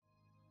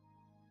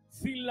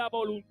sin la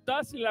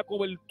voluntad, sin la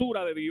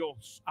cobertura de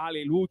Dios.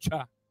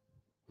 Aleluya.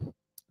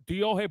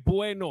 Dios es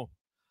bueno.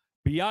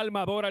 Mi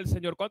alma adora al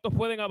Señor. ¿Cuántos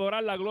pueden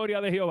adorar la gloria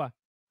de Jehová?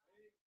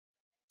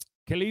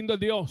 Qué lindo es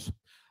Dios.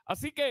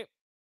 Así que,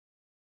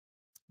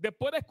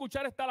 después de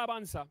escuchar esta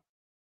alabanza,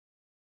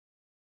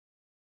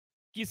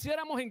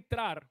 quisiéramos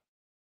entrar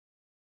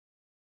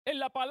en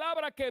la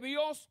palabra que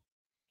Dios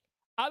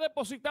ha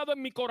depositado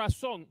en mi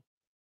corazón.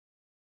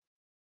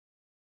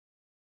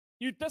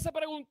 Y usted se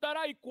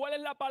preguntará, ¿y cuál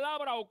es la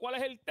palabra o cuál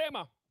es el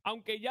tema?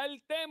 Aunque ya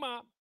el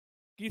tema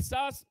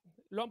quizás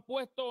lo han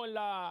puesto en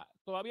la...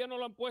 Todavía no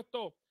lo han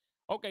puesto.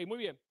 Ok, muy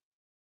bien.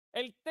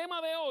 El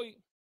tema de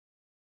hoy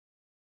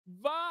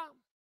va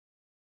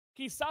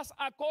quizás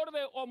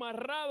acorde o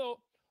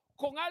amarrado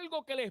con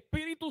algo que el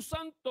Espíritu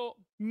Santo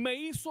me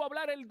hizo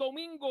hablar el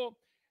domingo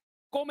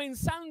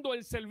comenzando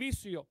el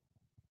servicio.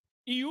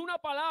 Y una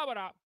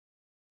palabra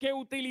que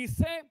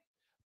utilicé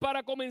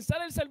para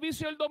comenzar el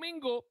servicio el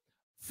domingo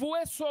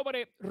fue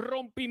sobre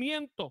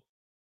rompimiento.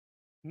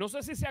 No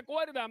sé si se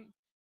acuerdan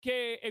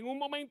que en un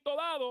momento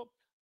dado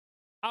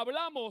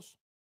hablamos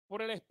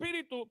por el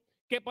Espíritu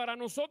que para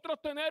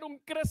nosotros tener un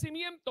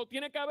crecimiento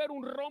tiene que haber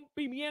un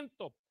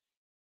rompimiento.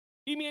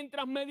 Y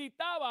mientras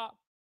meditaba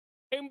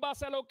en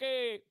base a lo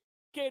que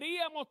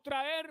queríamos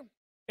traer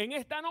en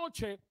esta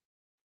noche,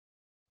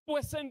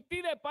 pues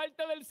sentí de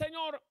parte del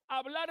Señor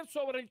hablar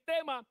sobre el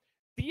tema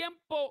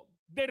tiempo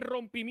de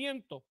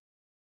rompimiento.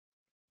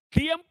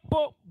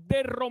 Tiempo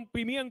de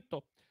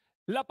rompimiento.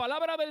 La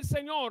palabra del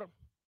Señor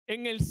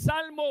en el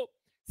Salmo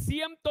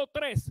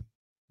 103,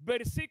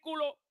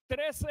 versículo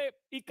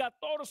 13 y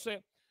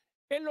 14,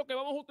 es lo que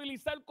vamos a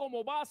utilizar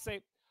como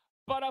base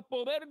para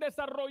poder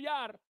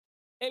desarrollar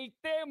el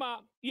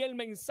tema y el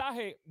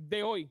mensaje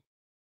de hoy.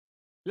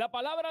 La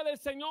palabra del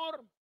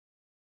Señor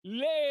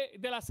lee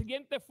de la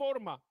siguiente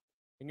forma: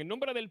 en el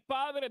nombre del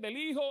Padre, del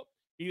Hijo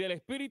y del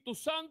Espíritu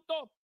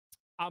Santo.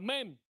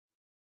 Amén.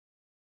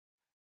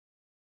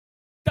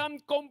 Tan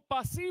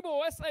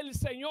compasivo es el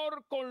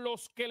Señor con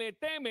los que le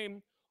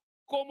temen,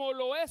 como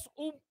lo es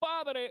un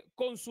padre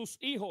con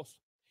sus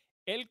hijos.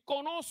 Él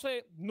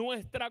conoce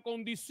nuestra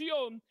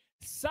condición,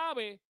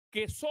 sabe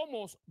que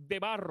somos de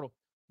barro.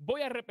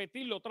 Voy a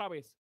repetirlo otra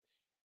vez.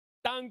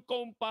 Tan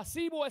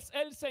compasivo es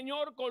el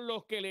Señor con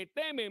los que le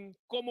temen,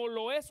 como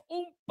lo es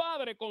un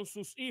padre con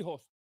sus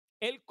hijos.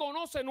 Él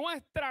conoce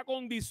nuestra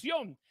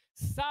condición,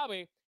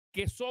 sabe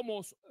que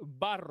somos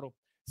barro.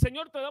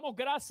 Señor, te damos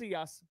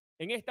gracias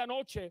en esta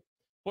noche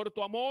por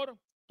tu amor,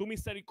 tu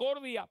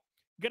misericordia.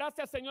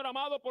 Gracias, Señor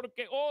amado,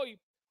 porque hoy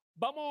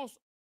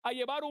vamos a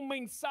llevar un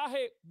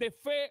mensaje de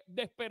fe,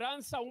 de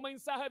esperanza, un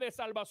mensaje de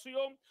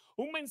salvación,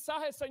 un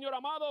mensaje, Señor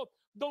amado,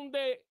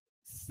 donde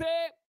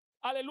sé,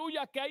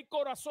 aleluya, que hay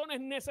corazones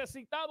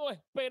necesitados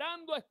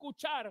esperando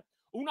escuchar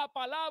una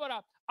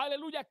palabra,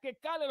 aleluya, que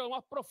cale lo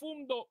más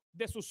profundo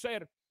de su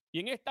ser.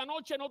 Y en esta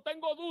noche no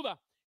tengo duda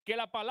que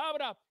la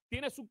palabra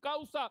tiene su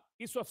causa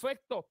y su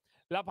efecto.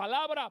 La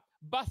palabra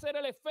va a ser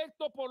el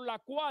efecto por la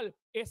cual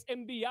es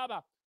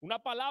enviada. Una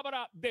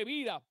palabra de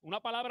vida, una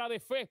palabra de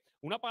fe,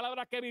 una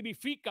palabra que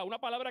vivifica, una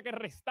palabra que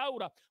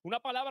restaura, una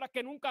palabra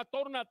que nunca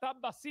torna atrás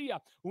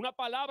vacía, una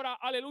palabra,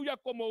 aleluya,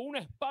 como una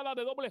espada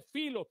de doble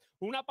filo,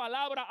 una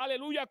palabra,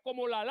 aleluya,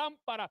 como la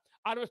lámpara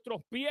a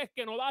nuestros pies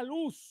que nos da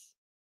luz.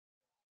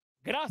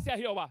 Gracias,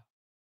 Jehová.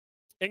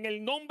 En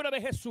el nombre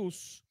de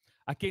Jesús,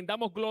 a quien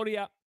damos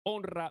gloria,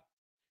 honra.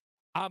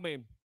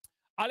 Amén.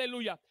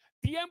 Aleluya.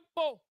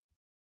 Tiempo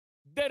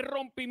de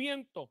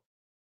rompimiento.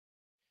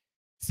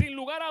 Sin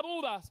lugar a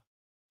dudas,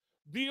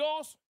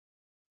 Dios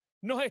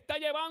nos está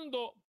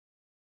llevando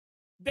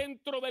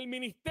dentro del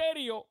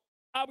ministerio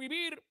a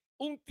vivir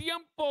un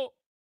tiempo,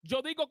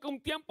 yo digo que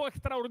un tiempo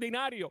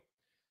extraordinario.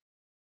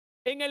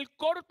 En el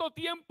corto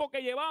tiempo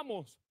que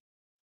llevamos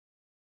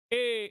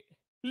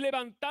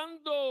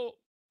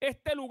levantando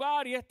este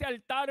lugar y este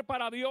altar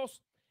para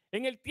Dios,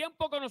 en el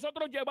tiempo que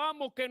nosotros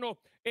llevamos que nos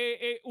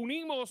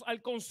unimos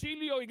al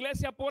concilio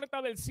Iglesia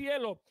Puerta del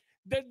Cielo,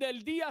 desde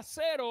el día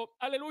cero,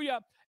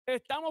 aleluya,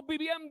 estamos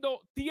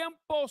viviendo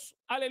tiempos,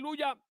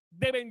 aleluya,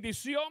 de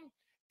bendición,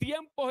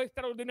 tiempos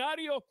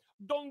extraordinarios,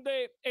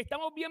 donde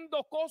estamos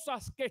viendo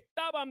cosas que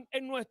estaban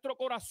en nuestro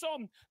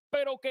corazón,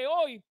 pero que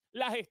hoy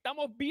las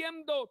estamos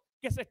viendo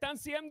que se están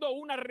siendo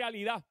una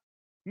realidad.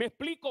 Me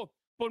explico.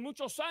 Por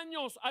muchos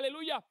años,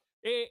 aleluya,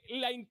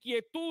 la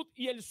inquietud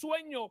y el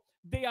sueño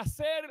de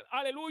hacer,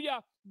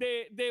 aleluya,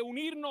 de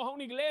unirnos a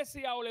una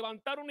iglesia o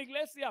levantar una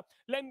iglesia,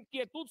 la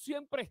inquietud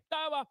siempre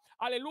estaba,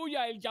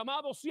 aleluya, el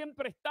llamado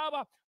siempre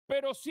estaba,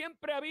 pero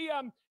siempre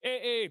había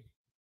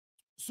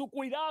su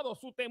cuidado,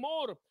 su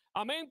temor,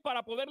 amén,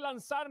 para poder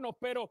lanzarnos.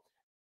 Pero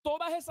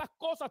todas esas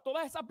cosas,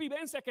 todas esas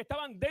vivencias que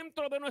estaban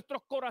dentro de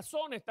nuestros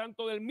corazones,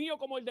 tanto del mío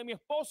como el de mi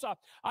esposa,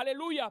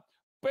 aleluya,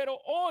 pero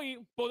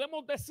hoy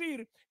podemos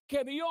decir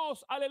que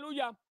Dios,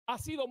 aleluya, ha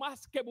sido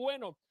más que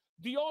bueno.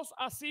 Dios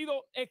ha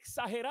sido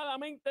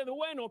exageradamente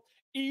bueno,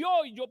 y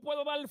hoy yo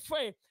puedo dar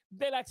fe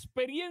de la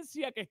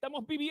experiencia que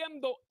estamos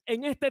viviendo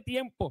en este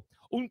tiempo.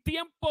 Un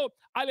tiempo,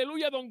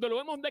 aleluya, donde lo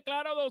hemos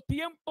declarado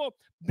tiempo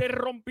de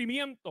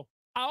rompimiento.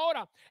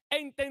 Ahora,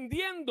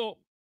 entendiendo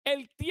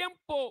el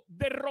tiempo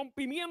de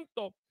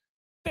rompimiento,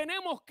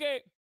 tenemos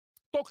que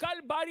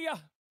tocar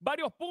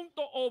varios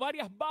puntos o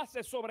varias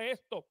bases sobre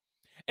esto.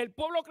 El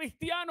pueblo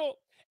cristiano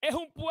es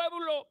un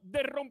pueblo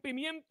de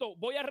rompimiento.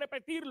 Voy a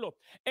repetirlo.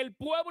 El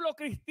pueblo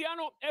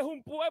cristiano es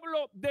un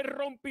pueblo de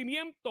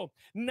rompimiento.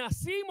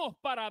 Nacimos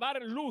para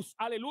dar luz.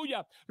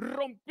 Aleluya.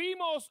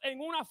 Rompimos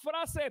en una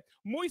frase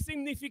muy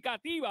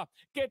significativa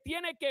que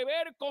tiene que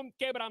ver con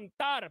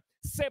quebrantar,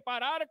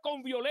 separar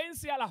con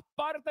violencia las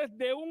partes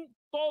de un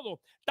todo.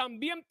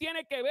 También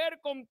tiene que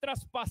ver con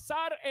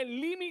traspasar el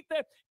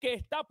límite que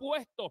está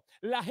puesto.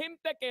 La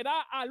gente que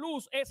da a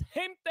luz es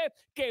gente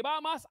que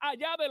va más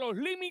allá de los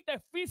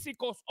límites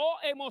físicos o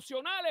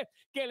emocionales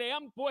que le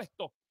han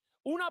puesto.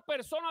 Una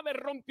persona de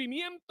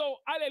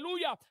rompimiento,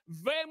 aleluya,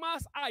 ve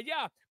más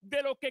allá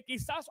de lo que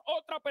quizás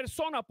otra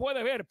persona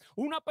puede ver.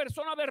 Una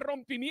persona de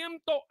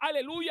rompimiento,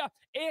 aleluya,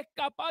 es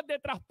capaz de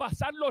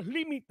traspasar los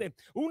límites.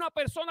 Una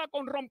persona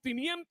con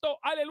rompimiento,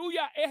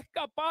 aleluya, es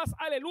capaz,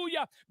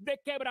 aleluya, de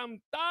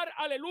quebrantar,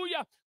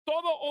 aleluya,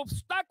 todo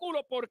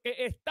obstáculo porque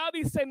está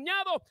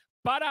diseñado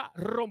para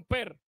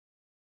romper.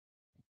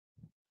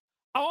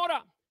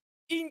 Ahora,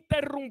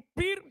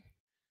 interrumpir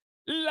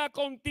la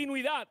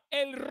continuidad.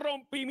 El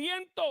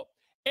rompimiento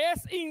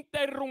es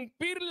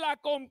interrumpir la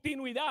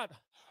continuidad.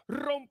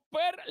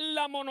 Romper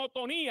la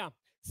monotonía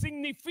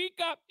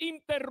significa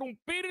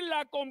interrumpir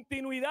la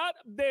continuidad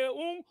de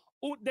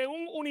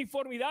una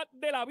uniformidad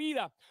de la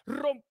vida.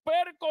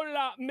 Romper con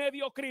la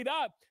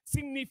mediocridad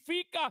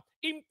significa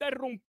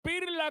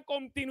interrumpir la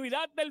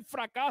continuidad del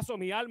fracaso.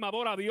 Mi alma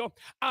adora a Dios.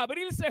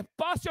 Abrirse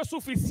espacio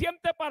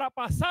suficiente para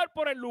pasar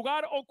por el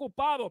lugar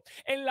ocupado.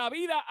 En la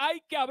vida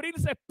hay que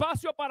abrirse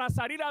espacio para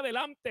salir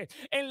adelante.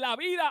 En la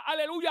vida,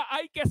 aleluya,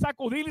 hay que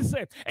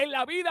sacudirse. En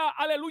la vida,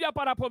 aleluya,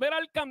 para poder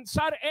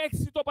alcanzar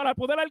éxito, para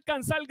poder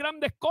alcanzar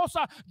grandes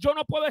cosas, yo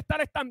no puedo estar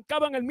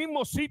estancado en el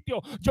mismo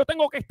sitio. Yo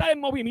tengo que estar en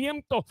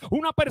movimiento.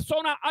 Una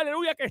persona,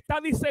 aleluya, que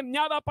está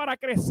diseñada para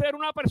crecer,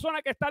 una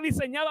persona que está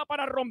diseñada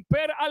para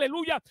romper,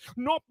 aleluya,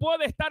 no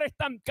puede estar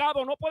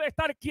estancado, no puede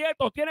estar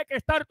quieto, tiene que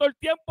estar todo el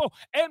tiempo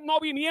en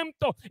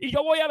movimiento. Y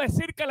yo voy a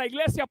decir que la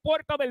iglesia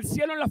Puerta del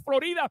Cielo en la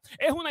Florida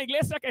es una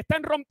iglesia que está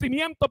en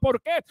rompimiento.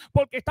 ¿Por qué?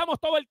 Porque estamos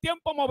todo el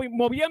tiempo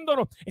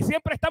moviéndonos y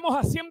siempre estamos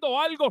haciendo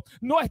algo.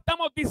 No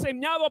estamos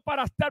diseñados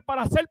para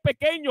ser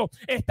pequeños,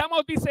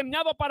 estamos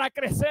diseñados para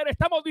crecer,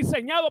 estamos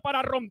diseñados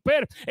para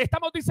romper,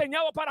 estamos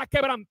diseñados para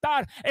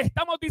quebrantar,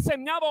 estamos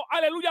diseñados,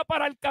 aleluya,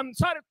 para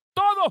alcanzar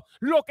todo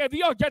lo que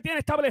Dios ya tiene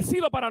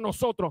establecido para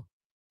nosotros.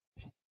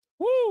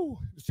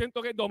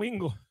 Siento que es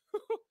domingo.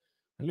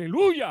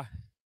 Aleluya.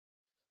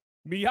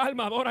 Mi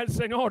alma adora al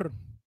Señor.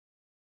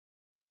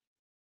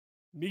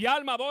 Mi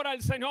alma adora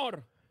al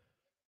Señor.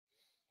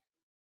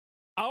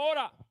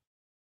 Ahora,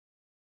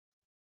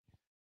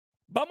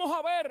 vamos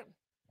a ver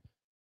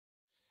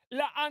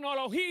la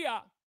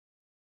analogía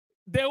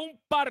de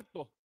un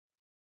parto.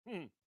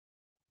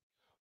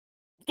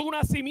 Tu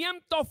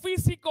nacimiento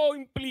físico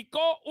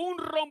implicó un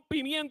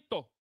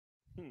rompimiento.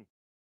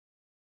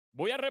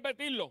 Voy a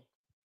repetirlo.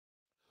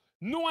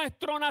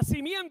 Nuestro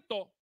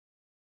nacimiento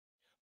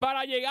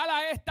para llegar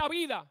a esta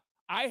vida,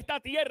 a esta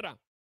tierra,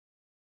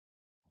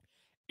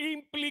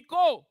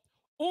 implicó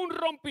un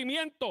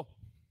rompimiento.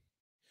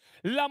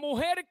 La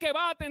mujer que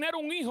va a tener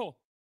un hijo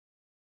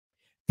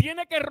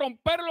tiene que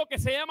romper lo que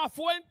se llama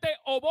fuente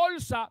o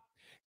bolsa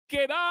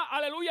que da,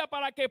 aleluya,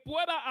 para que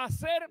pueda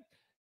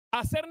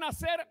hacer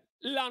nacer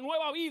la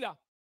nueva vida.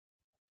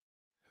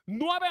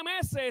 9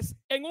 meses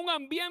en un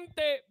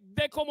ambiente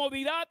de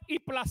comodidad y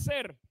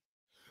placer.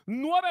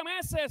 9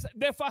 meses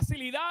de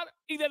facilidad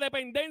y de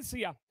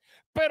dependencia.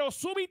 Pero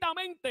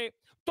súbitamente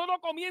todo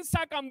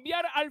comienza a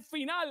cambiar al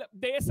final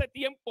de ese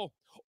tiempo.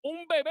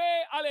 Un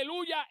bebé,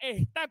 aleluya,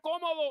 está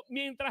cómodo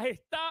mientras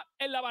está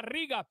en la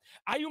barriga.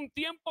 Hay un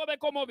tiempo de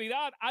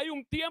comodidad, hay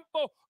un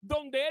tiempo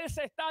donde él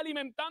se está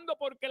alimentando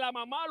porque la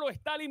mamá lo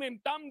está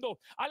alimentando.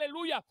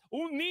 Aleluya,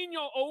 un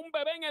niño o un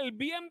bebé en el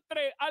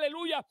vientre,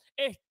 aleluya,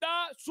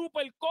 está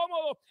súper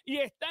cómodo y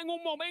está en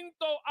un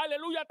momento,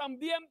 aleluya,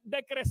 también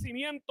de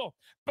crecimiento.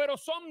 Pero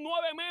son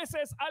 9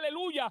 meses,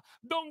 aleluya,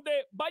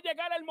 donde va a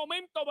llegar el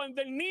momento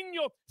donde el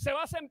niño se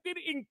va a sentir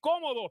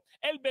incómodo.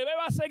 El bebé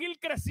va a seguir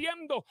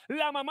creciendo.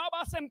 La mamá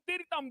va a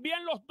sentir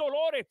también los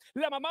dolores.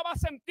 La mamá va a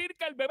sentir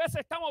que el bebé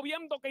se está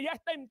moviendo, que ya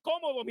está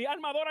incómodo. Mi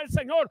alma adora al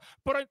Señor.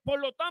 Por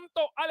lo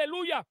tanto,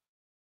 aleluya,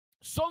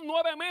 son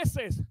 9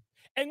 meses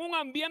en un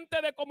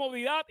ambiente de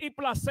comodidad y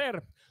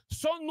placer.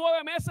 Son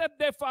 9 meses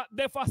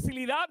de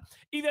facilidad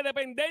y de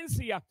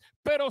dependencia.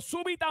 Pero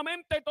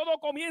súbitamente todo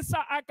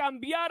comienza a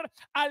cambiar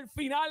al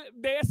final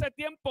de ese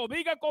tiempo.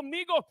 Diga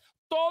conmigo,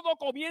 todo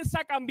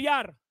comienza a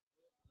cambiar.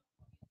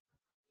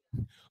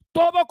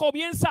 Todo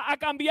comienza a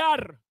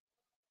cambiar.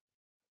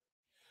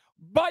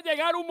 Va a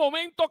llegar un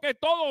momento que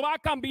todo va a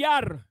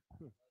cambiar.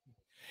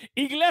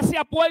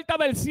 Iglesia Puerta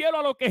del Cielo,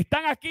 a los que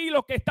están aquí,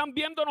 los que están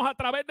viéndonos a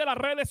través de las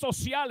redes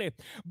sociales,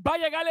 va a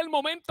llegar el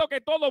momento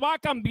que todo va a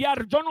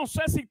cambiar. Yo no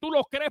sé si tú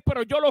lo crees,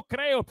 pero yo lo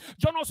creo.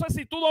 Yo no sé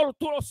si tú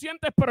lo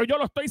sientes, pero yo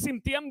lo estoy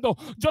sintiendo.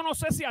 Yo no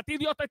sé si a ti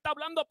Dios te está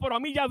hablando, pero a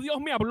mí ya Dios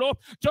me habló.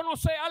 Yo no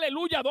sé,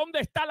 aleluya, dónde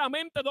está la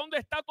mente, dónde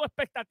está tu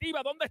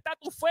expectativa, dónde está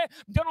tu fe.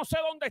 Yo no sé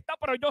dónde está,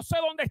 pero yo sé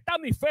dónde está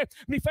mi fe.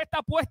 Mi fe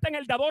está puesta en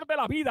el dador de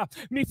la vida.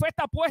 Mi fe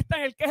está puesta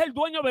en el que es el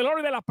dueño del oro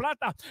y de la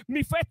plata.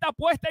 Mi fe está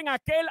puesta en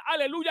aquel,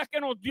 aleluya, que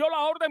nos dio la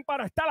orden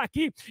para estar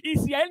aquí. Y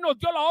si Él nos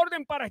dio la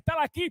orden para estar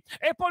aquí,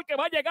 es porque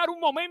va a llegar un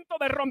momento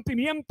de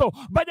rompimiento,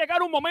 va a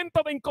llegar un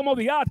momento de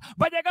incomodidad,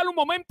 va a llegar un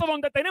momento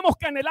donde tenemos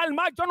que anhelar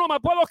más. Yo no me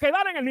puedo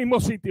quedar en el mismo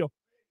sitio.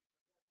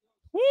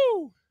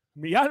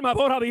 Mi alma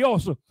adora a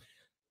Dios.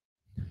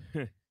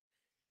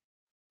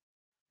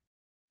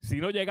 Si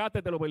no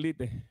llegaste, te lo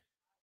perdiste.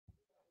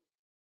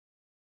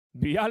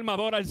 Mi alma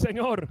adora al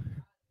Señor.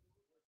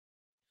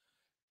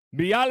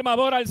 Mi alma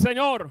adora al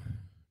Señor.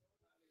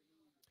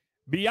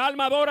 Mi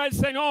alma adora al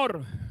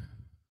Señor.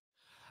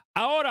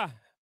 Ahora,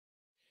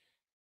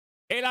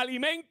 el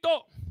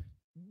alimento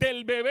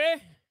del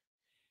bebé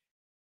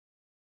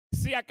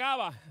se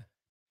acaba.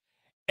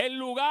 El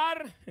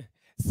lugar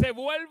se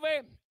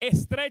vuelve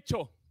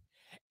estrecho.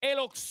 El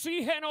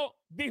oxígeno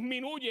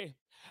disminuye.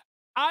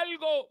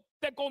 Algo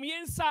te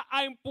comienza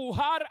a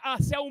empujar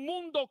hacia un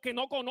mundo que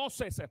no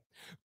conoces.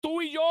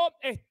 Tú y yo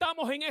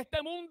estamos en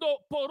este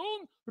mundo por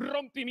un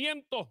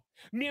rompimiento.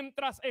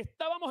 Mientras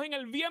estábamos en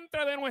el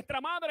vientre de nuestra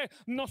madre,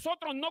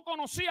 nosotros no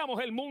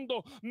conocíamos el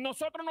mundo.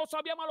 Nosotros no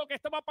sabíamos lo que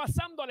estaba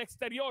pasando al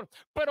exterior.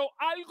 Pero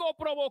algo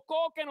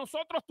provocó que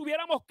nosotros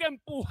tuviéramos que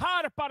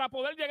empujar para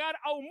poder llegar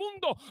a un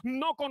mundo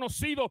no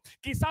conocido.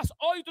 Quizás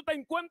hoy tú te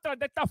encuentras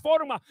de esta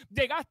forma.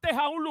 Llegaste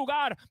a un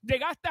lugar,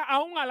 llegaste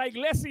aún a la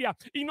iglesia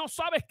y no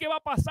sabes qué va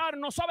a pasar,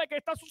 no sabes qué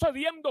está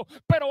sucediendo,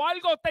 pero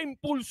algo te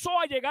impulsó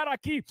a llegar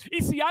aquí.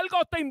 Y si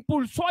algo te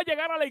impulsó a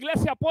llegar a la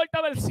iglesia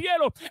Puerta del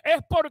Cielo,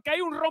 es porque hay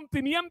un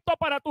rompimiento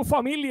para tu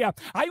familia,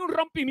 hay un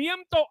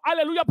rompimiento,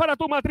 aleluya, para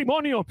tu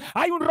matrimonio,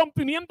 hay un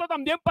rompimiento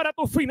también para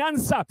tu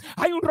finanza,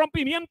 hay un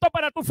rompimiento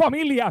para tu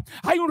familia,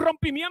 hay un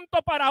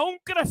rompimiento para un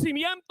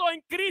crecimiento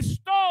en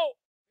Cristo.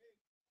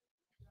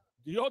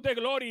 Dios de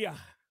gloria.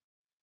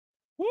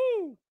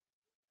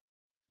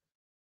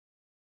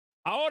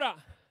 Ahora,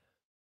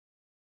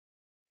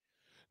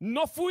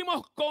 no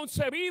fuimos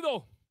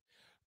concebidos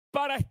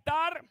para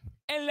estar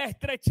en la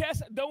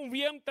estrechez de un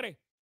vientre.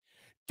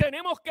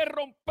 Tenemos que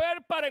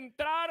romper para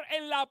entrar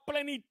en la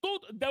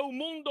plenitud de un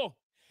mundo.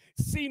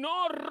 Si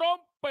no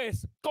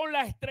rompes con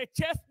la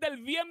estrechez del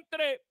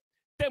vientre,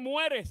 te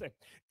mueres.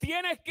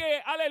 Tienes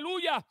que,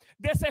 aleluya,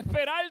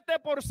 desesperarte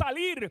por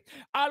salir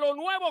a lo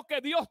nuevo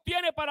que Dios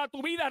tiene para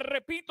tu vida.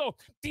 Repito,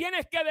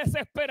 tienes que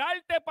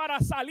desesperarte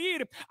para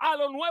salir a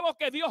lo nuevo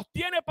que Dios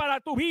tiene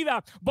para tu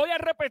vida. Voy a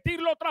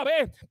repetirlo otra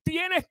vez.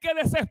 Tienes que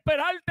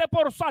desesperarte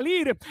por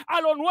salir a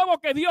lo nuevo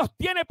que Dios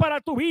tiene para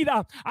tu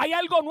vida. Hay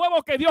algo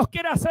nuevo que Dios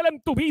quiere hacer en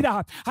tu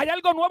vida. Hay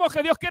algo nuevo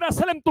que Dios quiere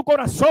hacer en tu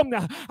corazón.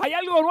 Hay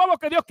algo nuevo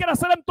que Dios quiere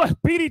hacer en tu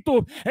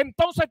espíritu.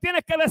 Entonces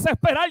tienes que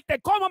desesperarte.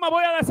 ¿Cómo me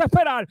voy a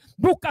desesperar?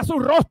 Busca su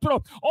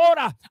rostro,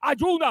 ora,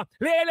 ayuda,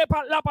 léele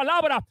la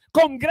palabra,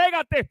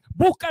 congrégate,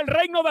 busca el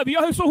reino de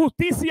Dios y su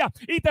justicia.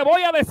 Y te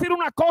voy a decir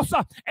una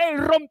cosa: el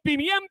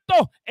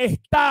rompimiento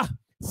está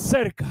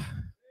cerca.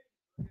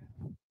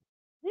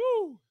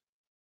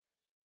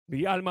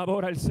 Mi alma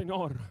adora al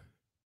Señor.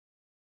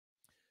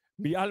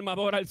 Mi alma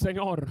adora al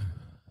Señor.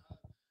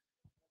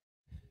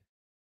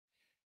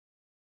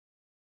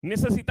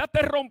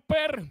 Necesitaste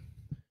romper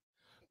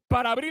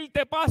para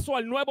abrirte paso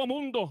al nuevo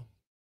mundo.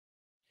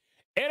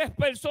 Eres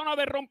persona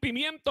de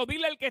rompimiento.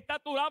 Dile al que está a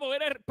tu lado: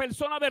 eres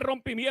persona de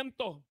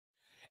rompimiento.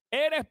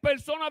 Eres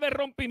persona de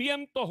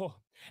rompimiento.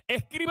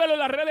 Escríbelo en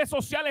las redes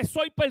sociales: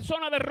 soy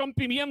persona de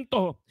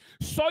rompimiento.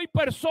 Soy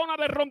persona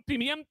de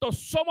rompimiento.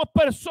 Somos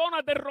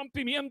personas de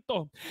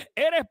rompimiento.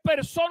 Eres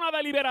persona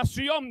de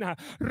liberación.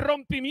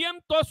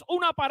 Rompimiento es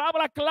una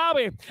palabra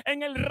clave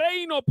en el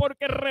reino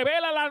porque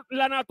revela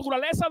la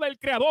naturaleza del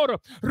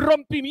Creador.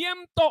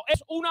 Rompimiento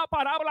es una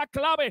palabra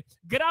clave.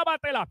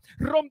 Grábatela.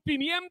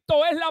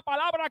 Rompimiento es la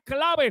palabra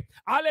clave.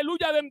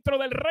 Aleluya, dentro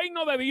del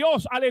reino de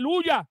Dios.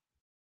 Aleluya.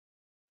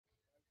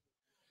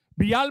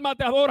 Mi alma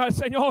te adora al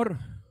Señor.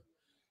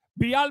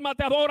 Mi alma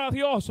te adora a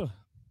Dios.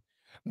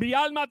 Mi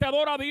alma te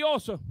adora a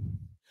Dios.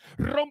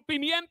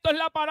 Rompimiento es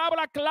la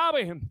palabra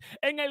clave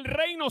en el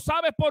reino.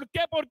 ¿Sabes por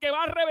qué? Porque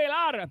va a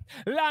revelar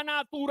la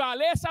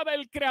naturaleza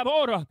del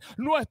Creador.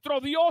 Nuestro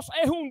Dios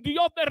es un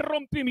Dios de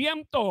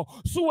rompimiento.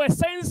 Su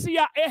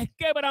esencia es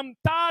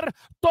quebrantar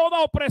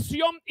toda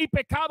opresión y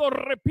pecado.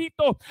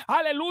 Repito,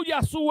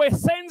 aleluya, su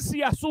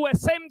esencia, su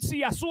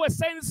esencia, su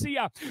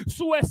esencia,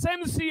 su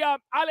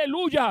esencia,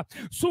 aleluya,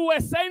 su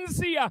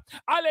esencia,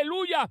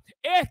 aleluya,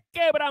 es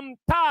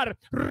quebrantar,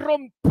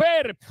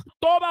 romper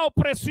toda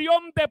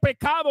opresión de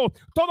pecado. pecado,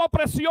 toda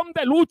opresión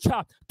de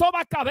lucha,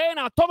 toda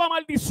cadena, toda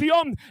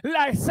maldición.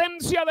 La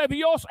esencia de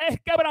Dios es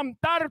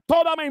quebrantar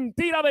toda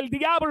mentira del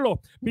diablo.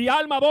 Mi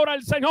alma adora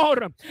al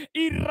Señor.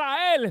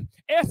 Israel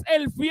es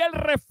el fiel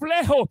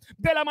reflejo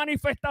de la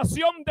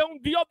manifestación de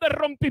un Dios de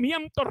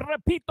rompimiento.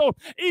 Repito,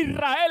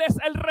 Israel es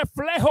el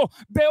reflejo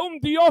de un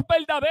Dios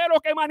verdadero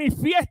que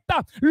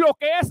manifiesta lo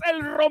que es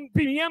el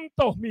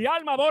rompimiento. Mi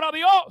alma adora a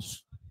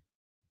Dios.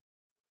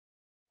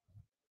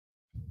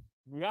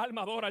 Mi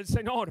alma adora al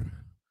Señor.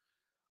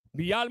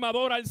 Mi alma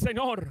adora al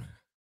Señor.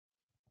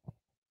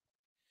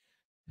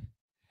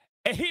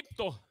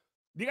 Egipto,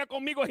 diga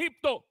conmigo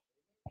Egipto.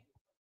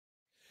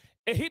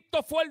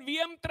 Egipto fue el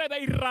vientre de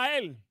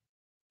Israel.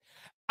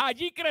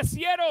 Allí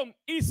crecieron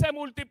y se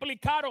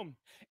multiplicaron.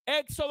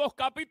 Éxodo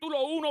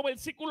capítulo 1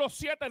 versículo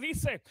 7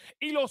 dice: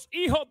 y los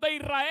hijos de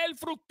Israel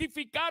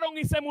fructificaron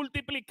y se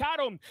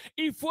multiplicaron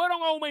y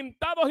fueron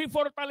aumentados y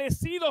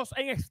fortalecidos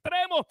en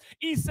extremo,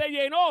 y se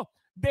llenó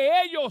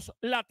de ellos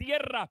la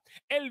tierra.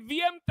 El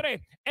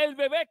vientre, el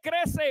bebé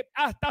crece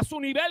hasta su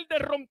nivel de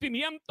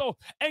rompimiento.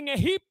 En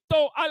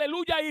Egipto,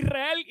 aleluya,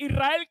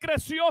 Israel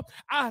creció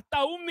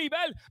hasta un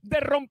nivel de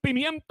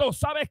rompimiento.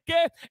 ¿Sabes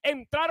qué?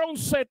 Entraron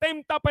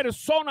 70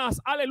 personas,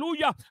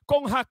 aleluya,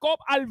 con Jacob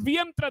al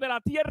vientre de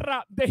la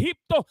tierra de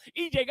Egipto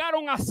y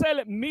llegaron a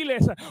ser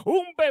miles.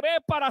 Un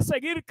bebé, para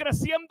seguir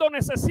creciendo,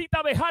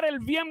 necesita dejar el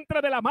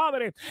vientre de la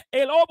madre.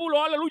 El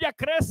óvulo, aleluya,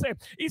 crece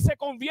y se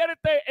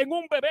convierte en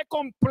un bebé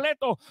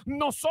completo.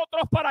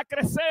 Nosotros, para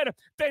crecer,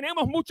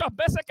 tenemos muchas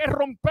veces que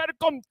romper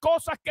con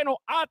cosas que nos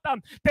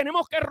atan.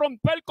 Tenemos que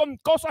romper con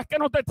cosas que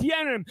nos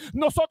detienen.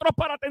 Nosotros,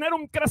 para tener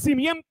un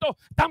crecimiento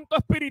tanto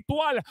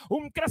espiritual,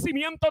 un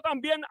crecimiento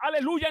también,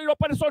 aleluya, en lo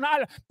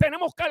personal,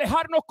 tenemos que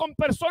alejarnos con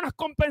personas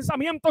con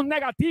pensamientos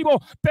negativos.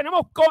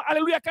 Tenemos,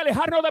 aleluya, que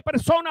alejarnos de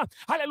personas,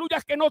 aleluya,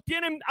 que no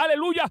tienen,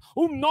 aleluya,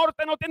 un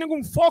norte, no tienen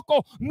un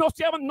foco, no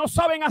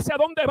saben hacia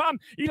dónde van.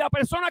 Y la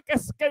persona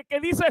que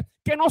dice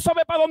que no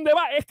sabe para dónde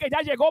va es que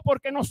ya llegó,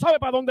 porque no sabe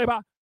para dónde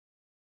va.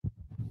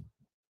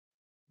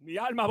 Mi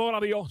alma adora a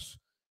Dios.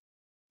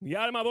 Mi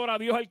alma adora a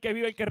Dios, el que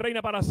vive, el que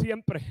reina para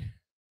siempre.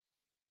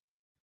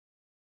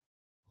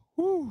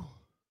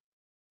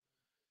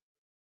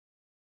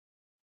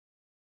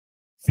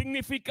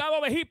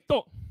 Significado de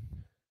Egipto.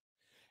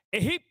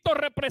 Egipto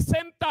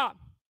representa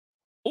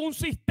un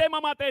sistema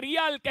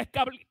material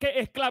que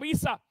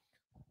esclaviza.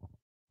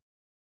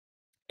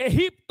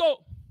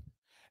 Egipto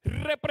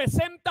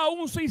representa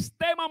un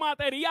sistema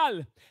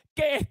material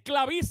que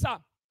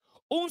esclaviza,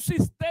 un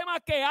sistema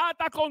que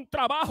ata con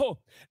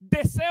trabajo,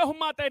 deseos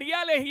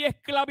materiales y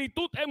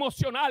esclavitud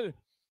emocional.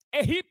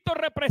 Egipto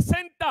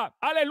representa,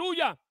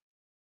 aleluya,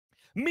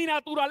 mi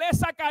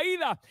naturaleza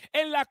caída,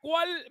 en la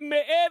cual me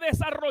he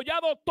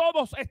desarrollado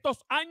todos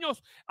estos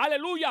años,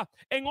 aleluya.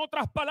 En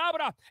otras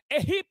palabras,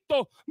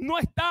 Egipto no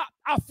está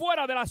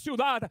afuera de la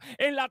ciudad,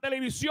 en la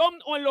televisión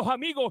o en los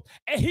amigos.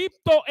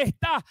 Egipto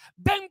está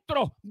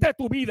dentro de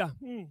tu vida.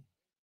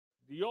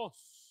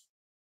 Dios.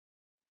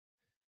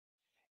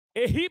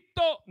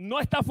 Egipto no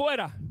está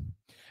afuera.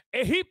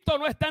 Egipto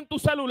no está en tu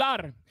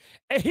celular.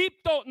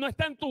 Egipto no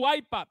está en tu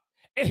iPad.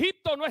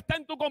 Egipto no está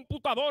en tu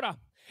computadora.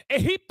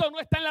 Egipto no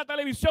está en la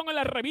televisión, en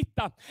la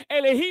revista.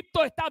 El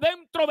Egipto está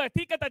dentro de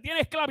ti, que te tiene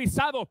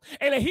esclavizado.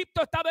 El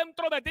Egipto está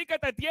dentro de ti, que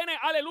te tiene,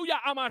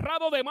 aleluya,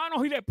 amarrado de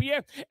manos y de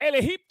pies. El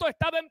Egipto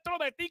está dentro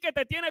de ti, que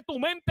te tiene tu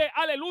mente,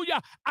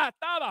 aleluya,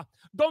 atada.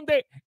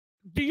 Donde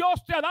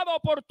Dios te ha dado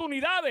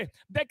oportunidades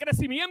de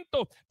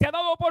crecimiento, te ha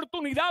dado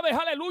oportunidades,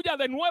 aleluya,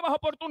 de nuevas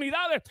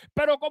oportunidades,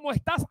 pero como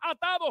estás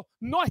atado,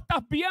 no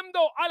estás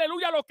viendo,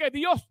 aleluya, lo que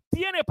Dios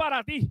tiene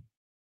para ti.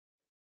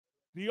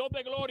 Dios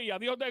de gloria,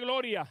 Dios de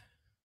gloria.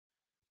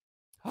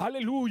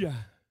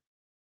 Aleluya.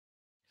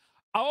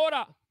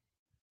 Ahora,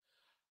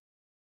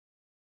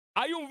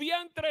 hay un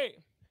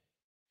vientre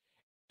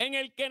en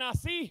el que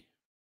nací.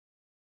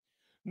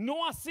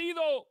 No ha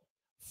sido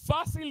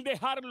fácil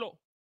dejarlo.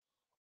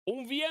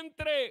 Un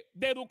vientre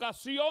de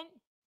educación,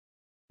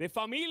 de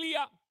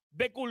familia,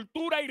 de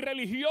cultura y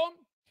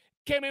religión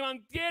que me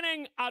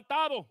mantienen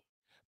atado.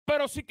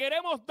 Pero si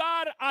queremos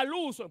dar a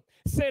luz,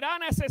 será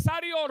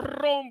necesario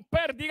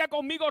romper. Diga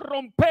conmigo,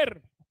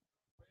 romper.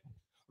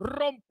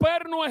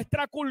 Romper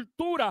nuestra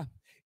cultura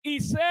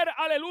y ser,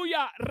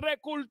 aleluya,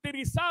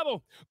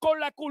 reculturizado con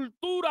la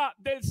cultura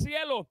del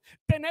cielo,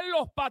 tener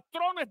los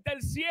patrones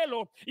del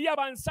cielo y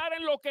avanzar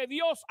en lo que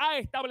Dios ha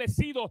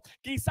establecido.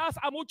 Quizás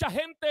a mucha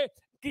gente,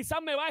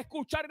 quizás me va a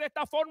escuchar de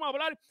esta forma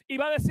hablar y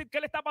va a decir: ¿qué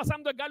le está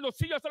pasando a Edgardo?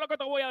 Sí, yo sé lo que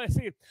te voy a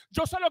decir.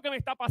 Yo sé lo que me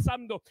está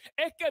pasando.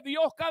 Es que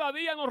Dios cada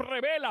día nos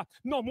revela,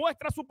 nos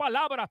muestra su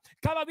palabra.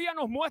 Cada día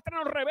nos muestra,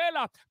 nos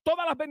revela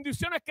todas las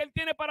bendiciones que Él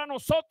tiene para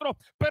nosotros.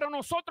 Pero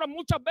nosotros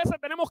muchas veces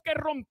tenemos que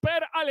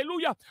romper,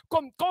 aleluya,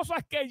 con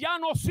cosas que ya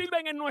no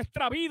sirven en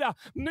nuestra vida.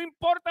 No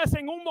importa si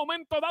en un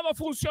momento dado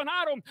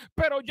funcionaron,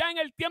 pero ya en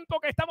el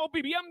tiempo que estamos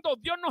viviendo,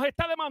 Dios nos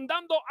está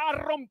demandando a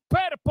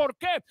romper. ¿Por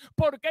qué?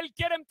 Porque Él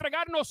quiere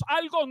entregarnos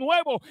algo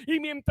nuevo, y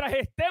mientras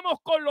estemos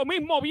con lo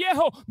mismo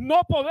viejo,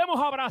 no podemos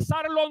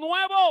abrazar lo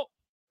nuevo.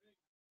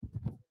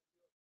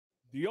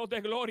 Dios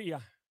de gloria.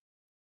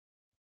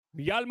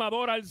 Mi alma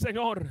adora al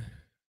Señor.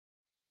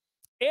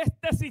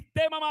 Este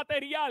sistema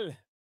material,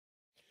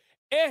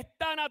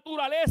 esta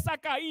naturaleza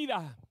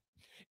caída,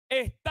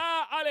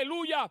 está,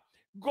 aleluya,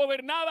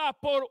 gobernada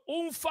por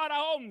un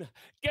faraón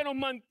que nos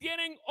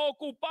mantienen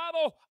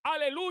ocupados,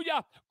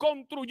 aleluya,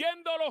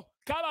 construyéndolo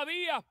cada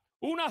día.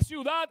 Una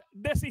ciudad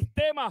de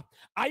sistema.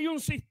 Hay un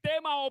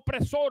sistema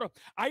opresor.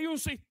 Hay un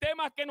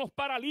sistema que nos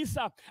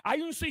paraliza.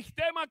 Hay un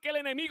sistema que el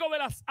enemigo de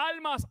las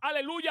almas,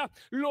 aleluya,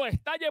 lo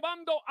está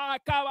llevando a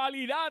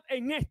cabalidad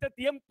en este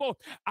tiempo.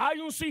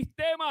 Hay un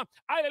sistema,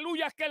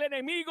 aleluya, que el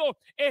enemigo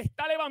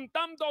está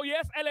levantando y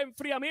es el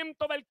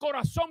enfriamiento del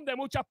corazón de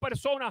muchas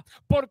personas.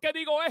 ¿Por qué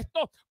digo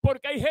esto?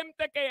 Porque hay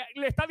gente que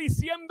le está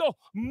diciendo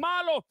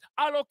malo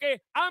a lo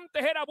que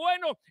antes era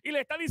bueno y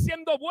le está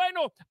diciendo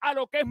bueno a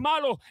lo que es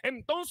malo.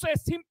 Entonces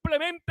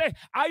simplemente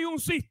hay un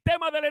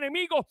sistema del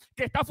enemigo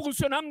que está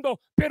funcionando,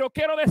 pero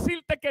quiero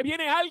decirte que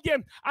viene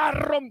alguien a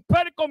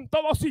romper con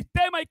todo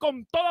sistema y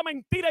con toda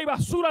mentira y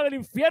basura del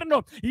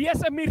infierno, y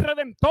ese es mi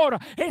redentor,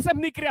 ese es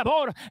mi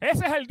creador,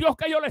 ese es el Dios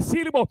que yo le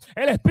sirvo.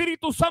 El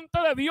Espíritu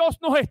Santo de Dios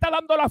nos está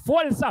dando la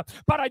fuerza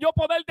para yo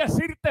poder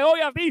decirte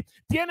hoy a ti: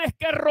 tienes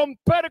que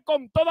romper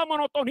con toda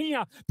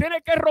monotonía,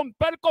 tienes que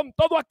romper con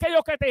todo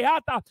aquello que te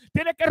ata,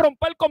 tienes que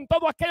romper con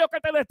todo aquello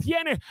que te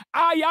detiene.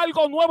 Hay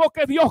algo nuevo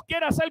que Dios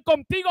quiere hacer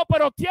contigo,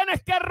 pero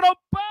tienes que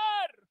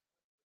romper.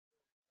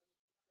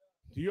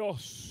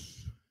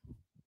 Dios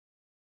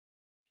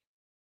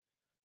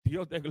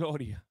de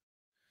gloria.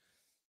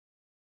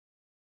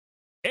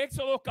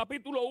 Éxodo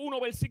capítulo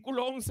 1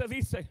 versículo 11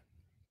 dice: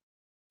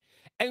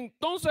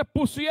 entonces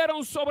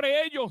pusieron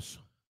sobre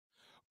ellos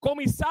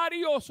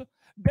comisarios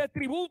de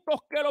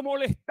tributos que lo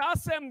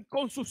molestasen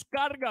con sus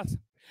cargas,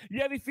 y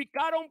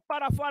edificaron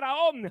para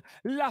Faraón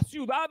las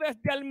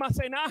ciudades de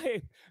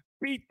almacenaje,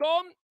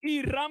 Pitón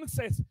y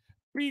Ramses.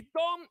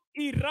 Pitón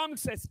y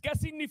Ramses. ¿Qué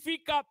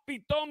significa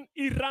Pitón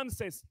y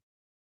Ramses?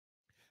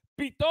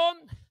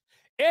 Pitón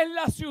es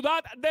la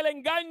ciudad del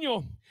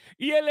engaño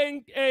y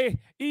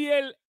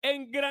el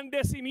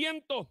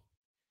engrandecimiento.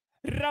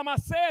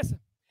 Ramasés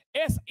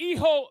es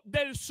hijo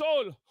del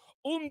sol,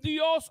 un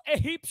dios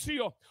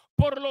egipcio.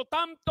 Por lo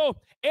tanto,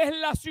 es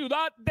la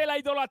ciudad de la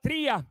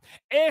idolatría.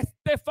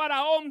 Este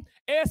faraón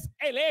es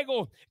el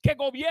ego que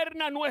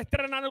gobierna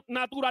nuestra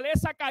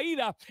naturaleza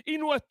caída y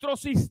nuestro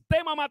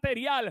sistema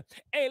material.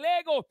 El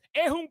ego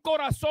es un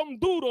corazón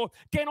duro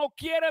que no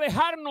quiere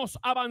dejarnos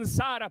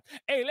avanzar.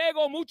 El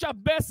ego muchas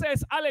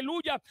veces,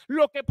 aleluya,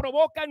 lo que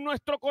provoca en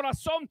nuestro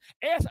corazón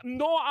es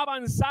no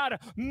avanzar,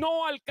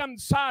 no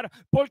alcanzar,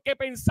 porque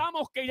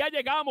pensamos que ya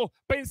llegamos,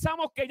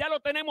 pensamos que ya lo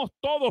tenemos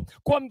todo,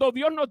 cuando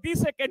Dios nos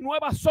dice que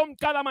nuevas son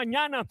cada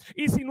mañana.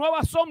 Y si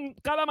nuevas son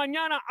cada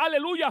mañana,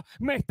 aleluya,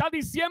 me está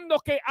diciendo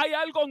que hay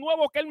algo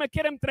nuevo que Él me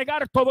quiere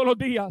entregar todos los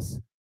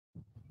días.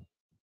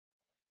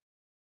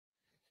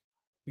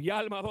 Mi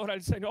alma adora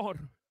al Señor.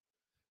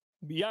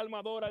 Mi alma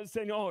adora al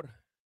Señor.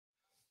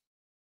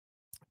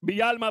 Mi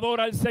alma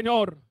adora al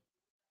Señor.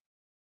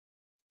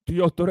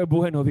 Dios, tú eres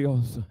bueno,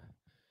 Dios.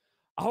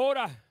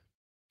 Ahora,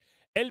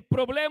 el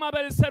problema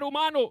del ser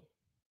humano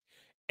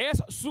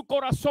es su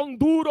corazón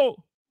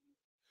duro.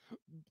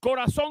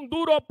 Corazón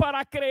duro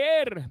para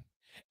creer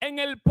en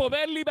el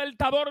poder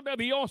libertador de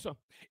Dios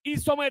y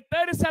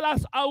someterse a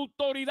las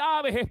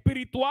autoridades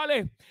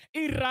espirituales.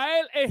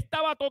 Israel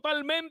estaba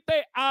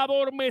totalmente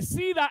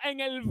adormecida en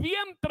el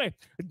vientre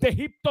de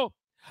Egipto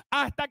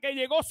hasta que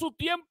llegó su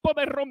tiempo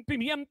de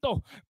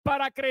rompimiento.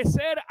 Para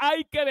crecer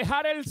hay que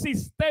dejar el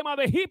sistema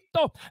de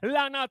Egipto,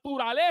 la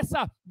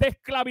naturaleza de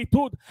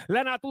esclavitud,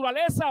 la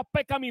naturaleza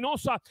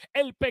pecaminosa.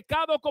 El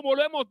pecado, como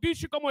lo hemos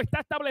dicho y como está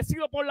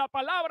establecido por la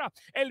palabra,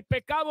 el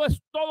pecado es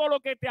todo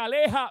lo que te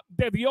aleja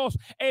de Dios.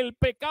 El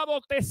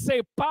pecado te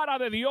separa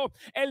de Dios.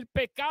 El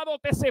pecado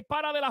te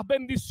separa de las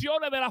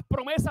bendiciones, de las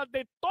promesas,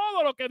 de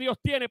todo lo que Dios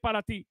tiene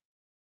para ti.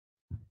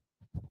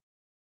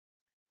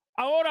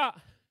 Ahora,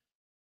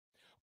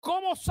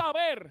 ¿cómo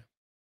saber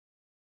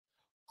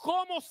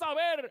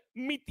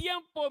mi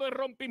tiempo de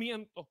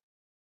rompimiento?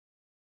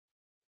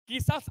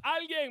 Quizás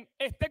alguien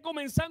esté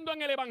comenzando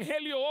en el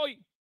evangelio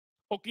hoy,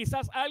 o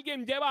quizás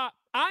alguien lleva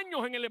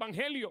años en el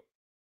evangelio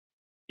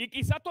y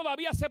quizás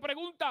todavía se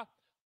pregunta: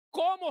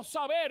 ¿cómo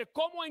saber,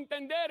 cómo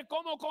entender,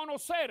 cómo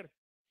conocer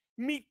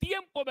mi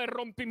tiempo de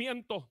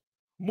rompimiento?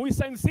 Muy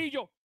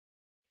sencillo.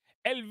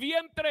 El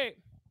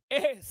vientre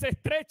se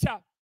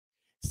estrecha,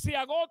 se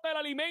agota el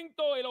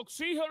alimento, el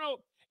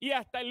oxígeno y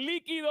hasta el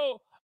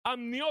líquido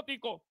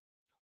amniótico.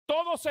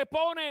 Todo se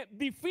pone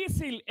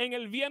difícil en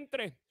el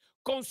vientre.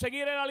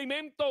 Conseguir el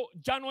alimento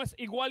ya no es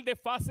igual de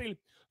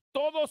fácil.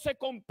 Todo se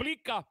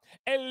complica.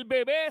 El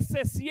bebé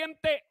se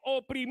siente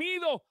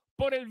oprimido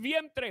por el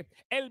vientre.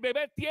 El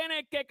bebé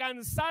tiene que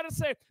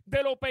cansarse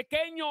de lo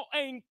pequeño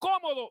e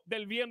incómodo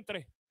del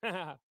vientre.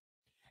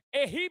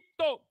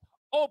 Egipto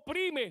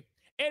oprime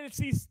el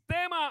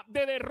sistema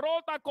de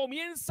derrota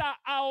comienza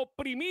a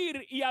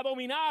oprimir y a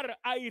dominar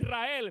a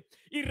Israel.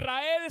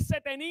 Israel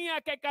se tenía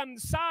que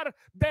cansar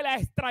de la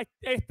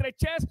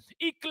estrechez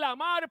y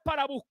clamar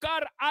para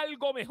buscar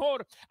algo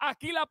mejor.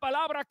 Aquí la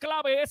palabra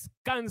clave es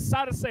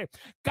cansarse.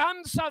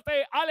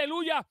 Cánsate,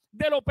 aleluya,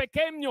 de lo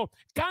pequeño.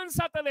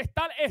 Cánsate de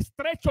estar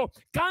estrecho.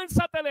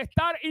 Cánsate de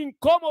estar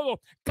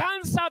incómodo.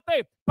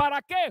 Cánsate.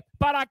 ¿Para qué?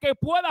 Para que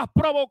puedas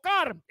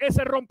provocar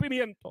ese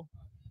rompimiento.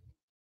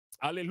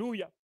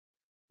 Aleluya.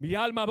 Mi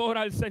alma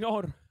adora al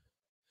Señor.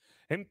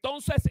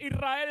 Entonces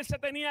Israel se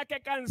tenía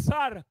que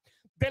cansar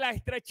de la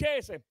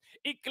estrechez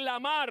y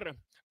clamar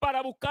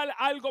para buscar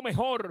algo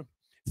mejor.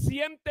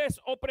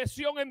 Sientes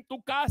opresión en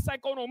tu casa,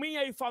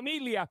 economía y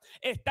familia.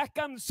 Estás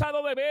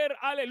cansado de ver,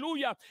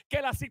 aleluya,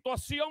 que la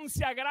situación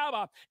se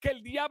agrava, que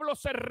el diablo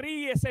se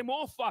ríe, se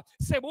mofa,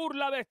 se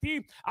burla de ti.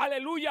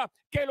 Aleluya,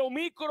 que lo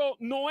micro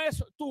no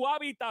es tu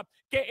hábitat,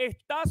 que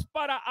estás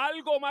para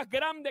algo más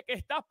grande, que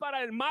estás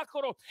para el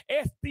macro.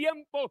 Es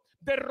tiempo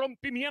de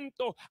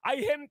rompimiento.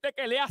 Hay gente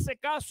que le hace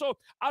caso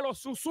a los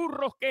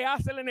susurros que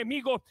hace el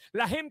enemigo.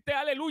 La gente,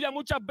 aleluya,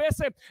 muchas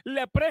veces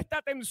le presta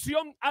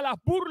atención a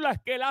las burlas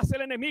que le hace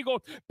el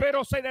enemigo,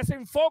 pero se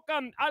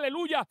desenfocan,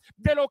 aleluya,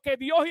 de lo que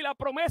Dios y la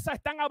promesa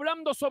están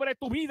hablando sobre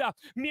tu vida.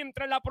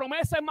 Mientras la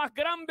promesa es más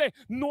grande,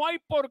 no hay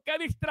por qué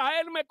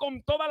distraerme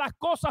con todas las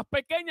cosas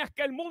pequeñas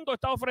que el mundo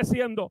está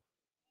ofreciendo.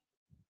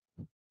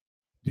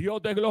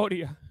 Dios de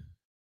gloria.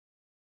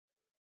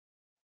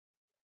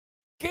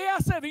 ¿Qué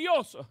hace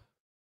Dios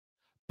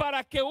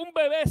para que un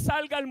bebé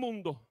salga al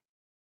mundo?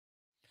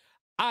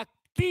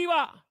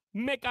 Activa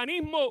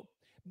mecanismo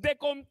de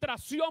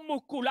contracción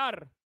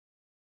muscular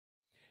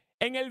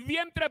en el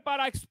vientre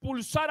para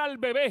expulsar al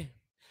bebé.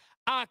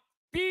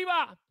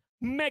 Activa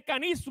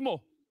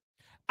mecanismo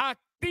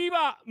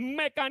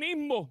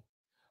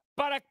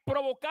para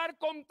provocar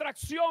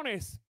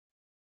contracciones,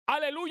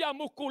 aleluya,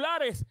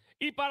 musculares,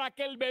 y para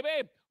que el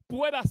bebé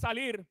pueda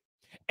salir.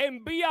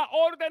 Envía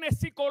órdenes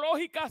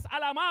psicológicas a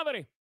la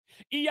madre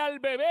y al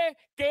bebé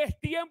que es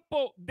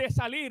tiempo de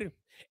salir.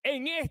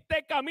 En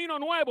este camino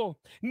nuevo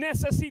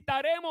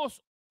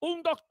necesitaremos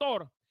un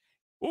doctor,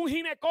 un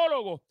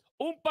ginecólogo,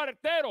 un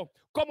partero,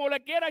 como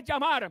le quieras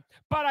llamar,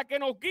 para que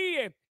nos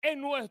guíe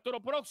en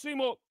nuestro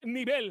próximo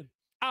nivel.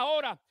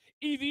 Ahora,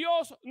 y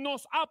Dios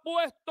nos ha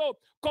puesto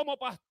como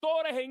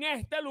pastores en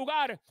este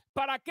lugar.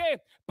 ¿Para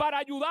qué? Para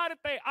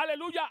ayudarte,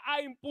 aleluya, a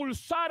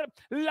impulsar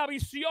la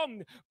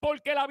visión.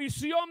 Porque la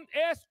visión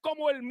es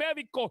como el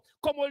médico,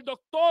 como el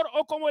doctor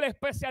o como el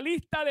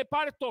especialista de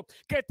parto,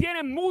 que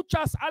tienen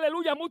muchas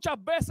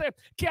veces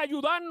que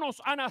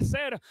ayudarnos a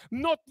nacer.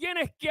 No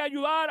tienes que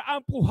ayudar a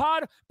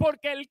empujar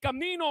porque el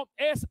camino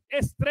es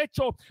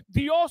estrecho.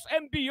 Dios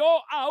envió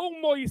a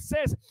un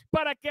Moisés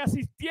para que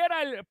asistiera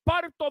al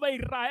parto de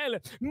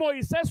Israel.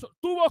 Moisés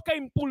tuvo que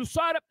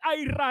impulsar a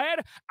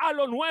Israel a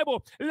lo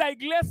nuevo. La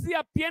iglesia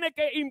tiene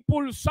que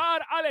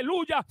impulsar,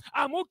 aleluya,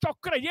 a muchos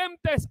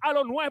creyentes a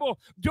lo nuevo.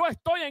 Yo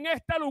estoy en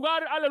este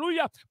lugar,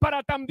 aleluya,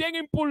 para también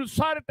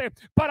impulsarte,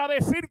 para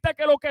decirte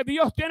que lo que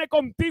Dios tiene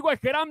contigo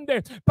es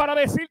grande, para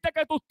decirte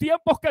que tus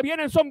tiempos que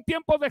vienen son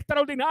tiempos de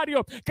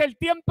extraordinarios, que el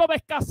tiempo de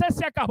escasez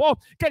se acabó,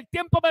 que el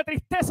tiempo de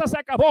tristeza se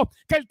acabó,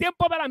 que el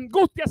tiempo de la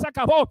angustia se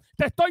acabó.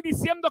 Te estoy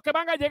diciendo que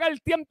van a llegar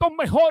tiempos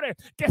mejores,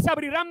 que se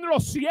abrirán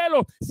los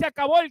cielos. Se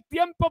acabó el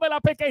tiempo de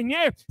la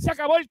pequeñez, se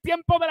acabó el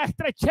tiempo de la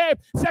estrechez,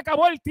 se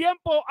acabó el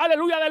tiempo,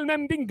 aleluya, del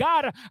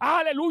mendigar.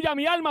 Aleluya,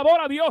 mi alma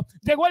adora a Dios.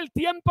 Llegó el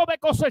tiempo de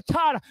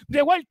cosechar,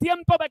 llegó el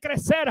tiempo de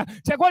crecer,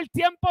 llegó el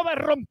tiempo de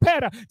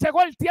romper,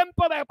 llegó el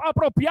tiempo de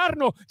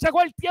apropiarnos,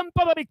 llegó el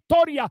tiempo de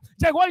victoria,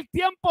 llegó el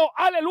tiempo,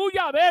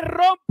 aleluya, de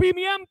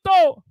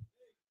rompimiento.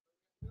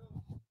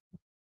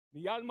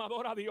 Mi alma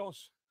adora a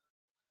Dios.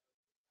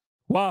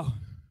 Wow.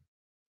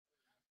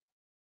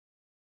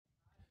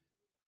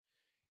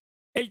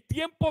 El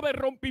tiempo de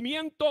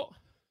rompimiento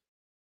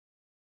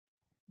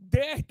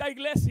de esta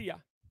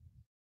iglesia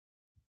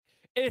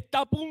está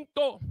a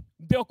punto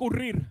de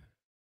ocurrir.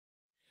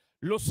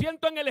 Lo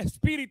siento en el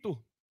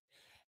espíritu.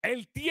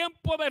 El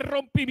tiempo de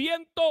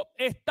rompimiento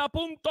está a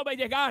punto de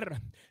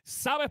llegar.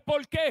 ¿Sabes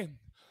por qué?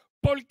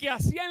 Porque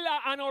hacían la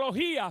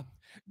analogía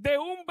de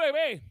un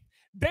bebé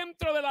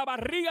dentro de la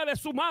barriga de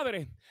su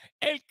madre.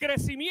 El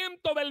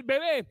crecimiento del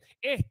bebé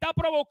está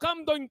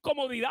provocando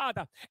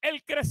incomodidad.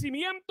 El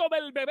crecimiento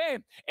del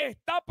bebé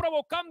está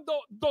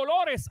provocando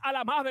dolores a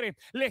la madre.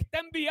 Le está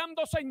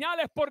enviando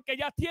señales porque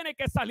ya tiene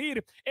que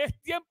salir.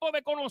 Es tiempo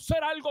de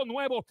conocer algo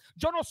nuevo.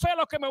 Yo no sé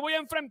lo que me voy a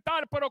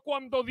enfrentar, pero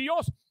cuando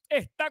Dios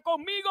está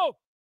conmigo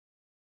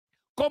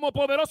como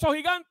poderoso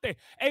gigante,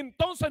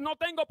 entonces no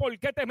tengo por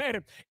qué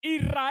temer.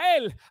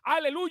 Israel,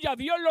 aleluya,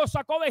 Dios los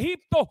sacó de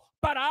Egipto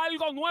para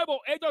algo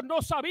nuevo. Ellos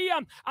no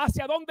sabían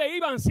hacia dónde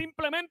iban,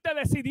 simplemente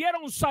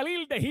decidieron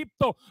salir de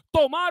Egipto,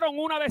 tomaron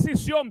una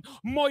decisión.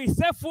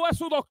 Moisés fue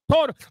su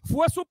doctor,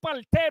 fue su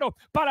partero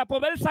para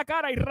poder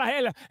sacar a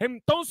Israel.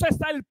 Entonces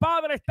está el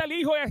Padre, está el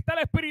Hijo y está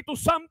el Espíritu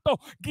Santo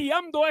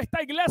guiando a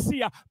esta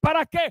iglesia.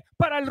 ¿Para qué?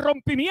 Para el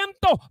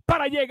rompimiento,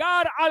 para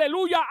llegar,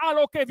 aleluya, a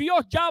lo que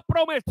Dios ya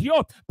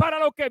prometió, para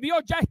lo que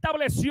Dios ya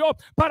estableció,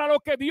 para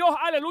lo que Dios,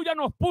 aleluya,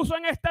 nos puso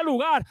en este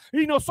lugar.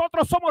 Y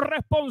nosotros somos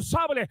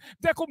responsables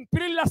de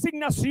cumplir la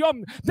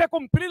asignación, de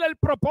cumplir el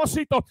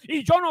propósito.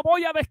 Y yo no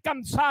voy a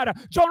descansar,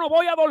 yo no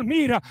voy a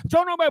dormir,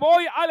 yo no me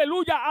voy,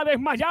 aleluya, a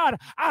desmayar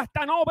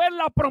hasta no ver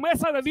la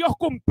promesa de Dios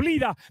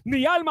cumplida.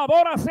 Mi alma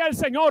adora sea el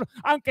Señor,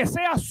 aunque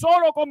sea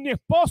solo con mi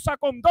esposa,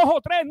 con 2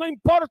 o 3, no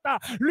importa.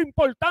 Lo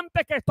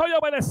importante es que estoy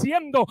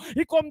obedeciendo,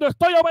 y cuando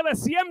estoy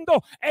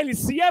obedeciendo, el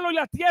cielo y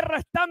la tierra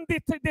están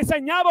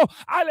diseñados,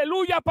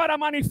 aleluya, para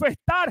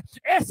manifestar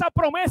esa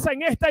promesa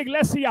en esta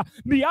iglesia.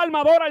 Mi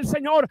alma adora al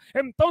Señor.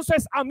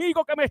 Entonces,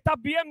 amigo que me estás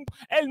viendo,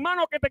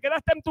 hermano que te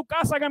quedaste en tu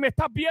casa, que me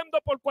estás viendo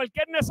por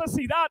cualquier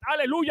necesidad,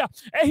 aleluya,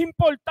 es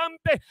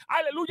importante,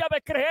 aleluya,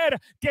 de creer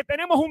que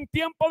tenemos un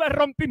tiempo de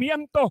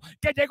rompimiento,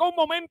 que llegó un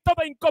momento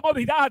de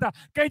incomodidad,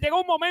 que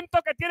llegó un momento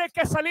que tienes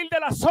que salir de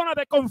la zona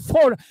de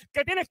confort,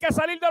 que tienes que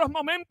salir de los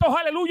momentos,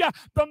 aleluya,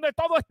 donde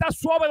todo está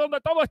suave, donde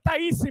todo está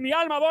easy. Mi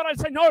alma adora al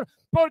Señor,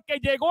 porque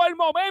llegó el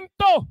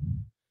momento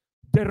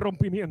de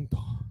rompimiento.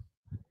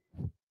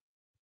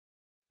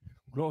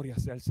 Gloria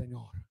sea el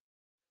Señor.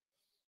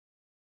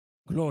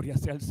 Gloria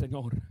sea el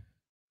Señor.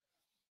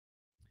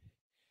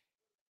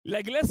 La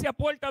iglesia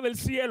Puerta del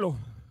Cielo,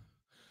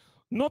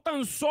 no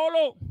tan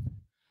solo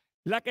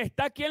la que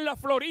está aquí en la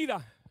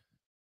Florida,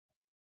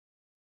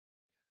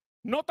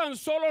 no tan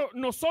solo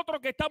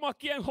nosotros que estamos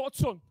aquí en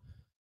Hudson.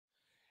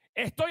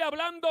 Estoy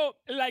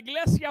hablando la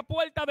iglesia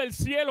Puerta del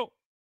Cielo.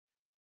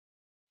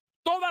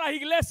 Todas las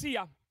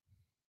iglesias.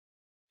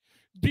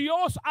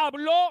 Dios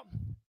habló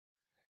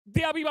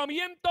de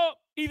avivamiento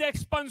y de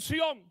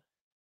expansión.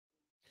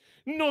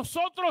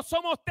 Nosotros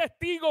somos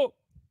testigos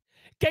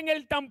que en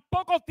el tan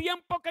poco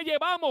tiempo que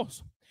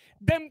llevamos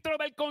dentro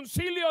del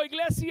concilio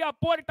Iglesia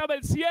Puerta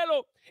del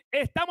Cielo,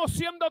 estamos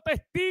siendo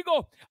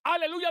testigos,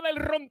 aleluya, del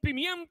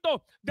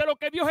rompimiento de lo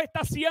que Dios está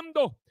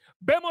haciendo.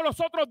 Vemos los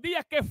otros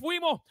días que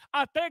fuimos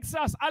a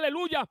Texas,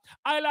 aleluya,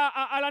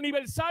 al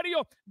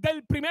aniversario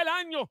del primer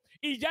año,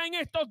 y ya en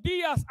estos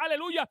días,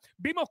 aleluya,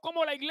 vimos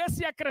cómo la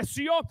iglesia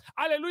creció,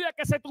 aleluya,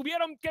 que se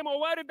tuvieron que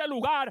mover de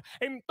lugar.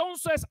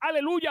 Entonces,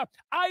 aleluya,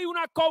 hay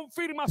una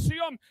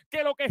confirmación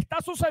que lo que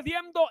está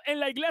sucediendo en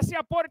la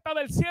iglesia Puerta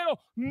del Cielo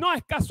no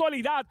es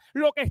casualidad.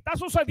 Lo que está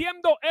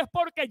sucediendo es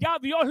porque ya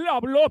Dios le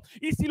habló,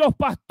 y si los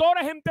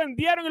pastores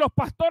entendieron y los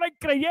pastores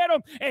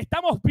creyeron,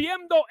 estamos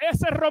viendo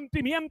ese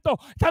rompimiento,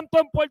 tanto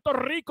en Puerto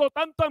Rico,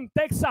 tanto en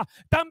Texas,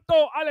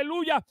 tanto,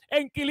 aleluya,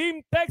 en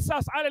Killeen,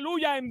 Texas,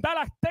 aleluya, en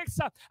Dallas,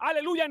 Texas,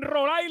 aleluya, en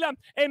Rhode Island,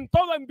 en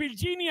todo, en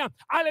Virginia,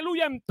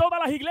 aleluya, en todas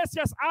las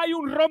iglesias hay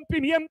un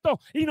rompimiento,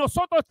 y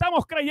nosotros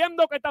estamos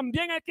creyendo que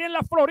también aquí en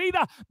la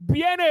Florida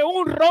viene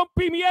un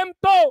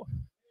rompimiento.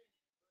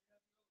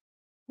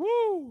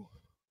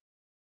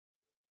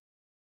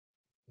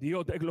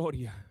 Dios de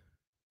gloria.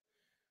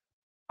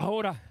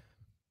 Ahora,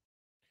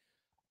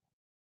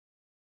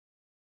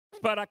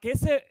 para que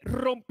ese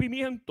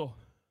rompimiento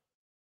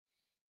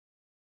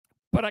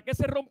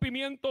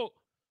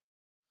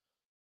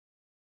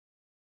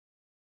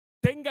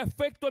tenga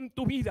efecto en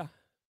tu vida,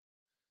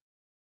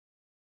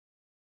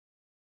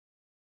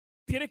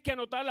 tienes que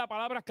anotar la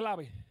palabra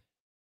clave: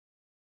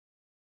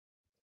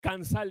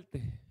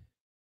 cansarte,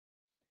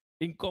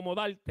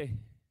 incomodarte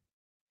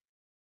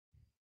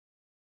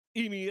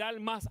y mirar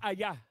más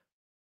allá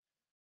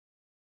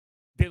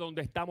de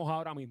donde estamos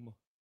ahora mismo.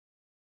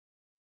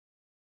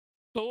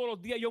 Todos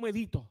los días yo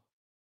medito,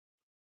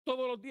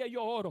 todos los días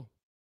yo oro,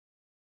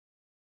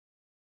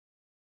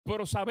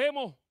 pero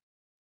sabemos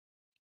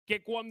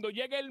que cuando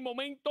llegue el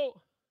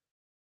momento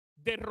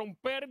de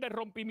romper, de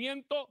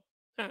rompimiento,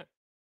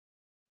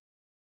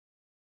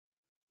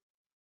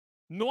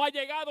 no ha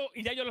llegado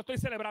y ya yo lo estoy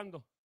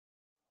celebrando.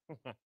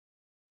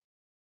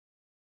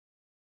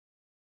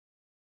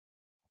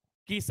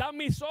 Quizás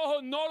mis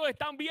ojos no lo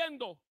están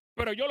viendo,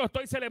 pero yo lo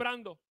estoy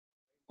celebrando.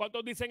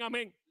 ¿Cuántos dicen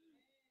amén?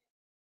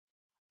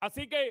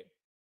 Así que,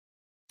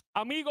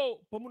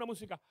 amigo, ponme una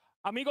música.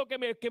 Amigo que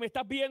me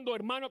estás viendo,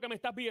 hermano que me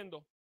estás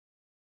viendo,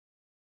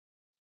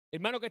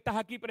 hermano que estás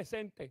aquí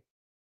presente.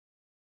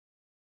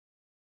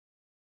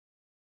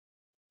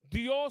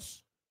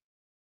 Dios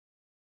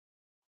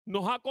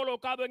nos ha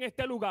colocado en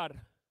este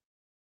lugar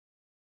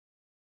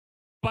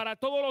para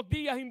todos los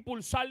días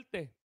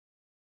impulsarte,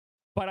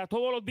 para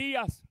todos los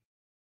días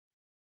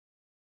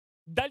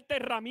darte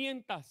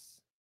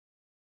herramientas,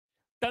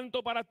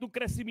 tanto para tu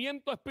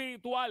crecimiento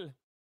espiritual,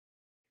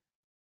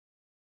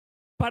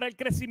 para el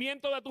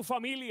crecimiento de tu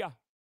familia,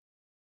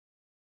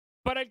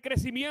 para el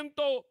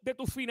crecimiento de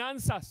tus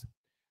finanzas,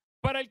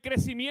 para el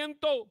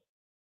crecimiento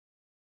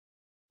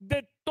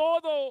de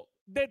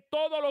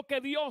todo lo que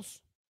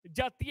Dios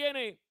ya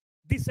tiene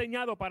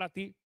diseñado para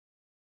ti.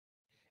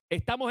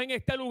 Estamos en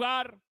este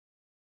lugar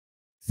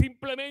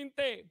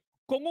simplemente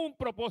con un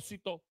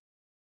propósito: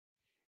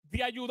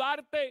 de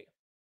ayudarte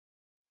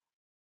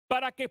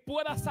para que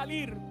pueda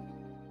salir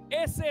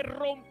ese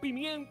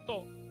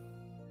rompimiento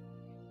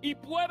y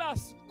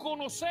puedas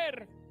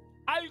conocer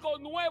algo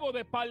nuevo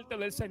de parte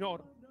del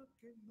Señor.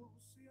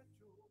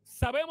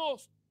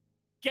 Sabemos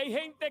que hay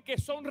gente que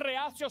son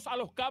reacios a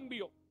los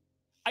cambios.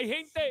 Hay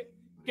gente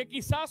que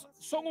quizás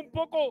son un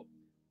poco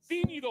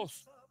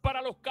tímidos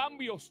para los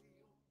cambios.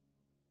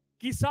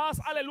 Quizás,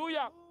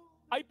 aleluya,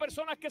 hay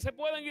personas que se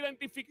pueden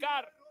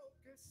identificar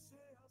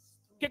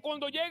que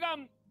cuando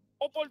llegan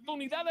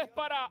oportunidades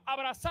para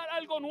abrazar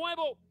algo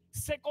nuevo,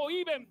 se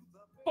cohíben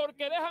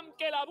porque dejan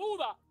que la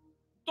duda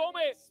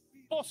tome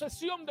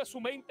posesión de su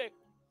mente.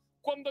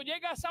 Cuando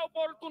llega esa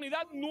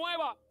oportunidad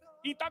nueva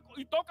y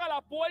toca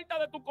la puerta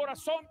de tu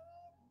corazón,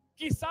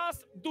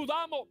 quizás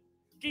dudamos,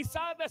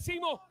 quizás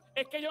decimos,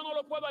 es que yo no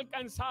lo puedo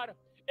alcanzar,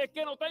 es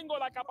que no tengo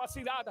la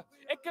capacidad,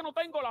 es que no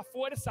tengo la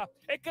fuerza,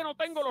 es que no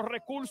tengo los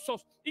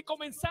recursos. Y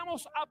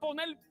comenzamos a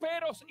poner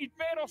peros y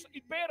peros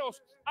y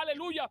peros,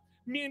 aleluya,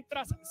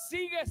 mientras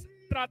sigues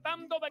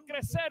tratando de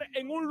crecer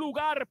en un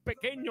lugar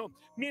pequeño,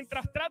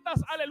 mientras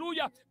tratas,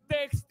 aleluya,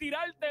 de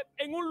estirarte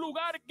en un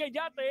lugar que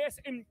ya te es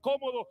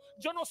incómodo.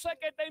 Yo no sé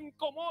qué te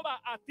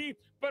incomoda a ti,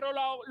 pero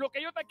lo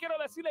que yo te quiero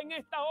decir en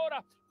esta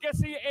hora, que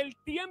si el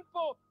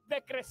tiempo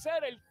de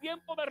crecer, el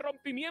tiempo de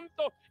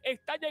rompimiento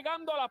está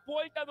llegando a la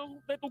puerta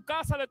de tu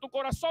casa, de tu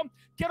corazón,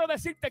 quiero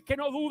decirte que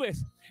no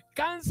dudes.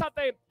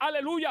 Cánsate,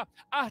 aleluya,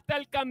 hasta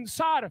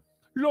alcanzar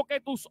lo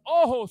que tus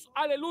ojos,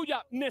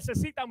 aleluya,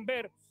 necesitan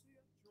ver.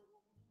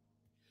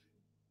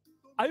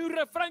 Hay un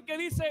refrán que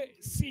dice,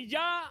 si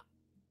ya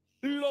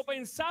lo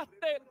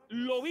pensaste,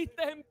 lo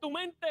viste en tu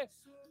mente,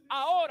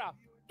 ahora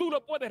tú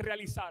lo puedes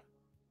realizar.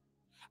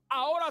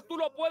 Ahora tú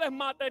lo puedes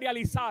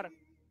materializar.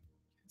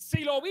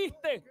 Si lo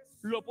viste,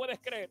 lo puedes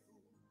creer.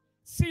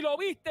 Si lo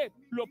viste,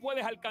 lo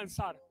puedes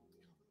alcanzar.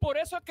 Por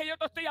eso es que yo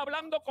te estoy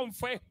hablando con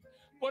fe.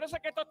 Por eso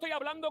es que te estoy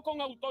hablando con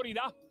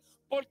autoridad.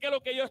 Porque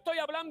lo que yo estoy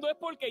hablando es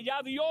porque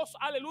ya Dios,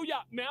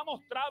 aleluya, me ha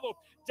mostrado.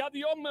 Ya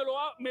Dios me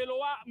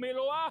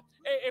lo ha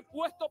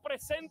puesto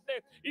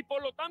presente. Y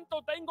por lo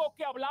tanto tengo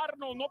que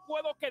hablarnos. No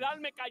puedo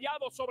quedarme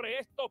callado sobre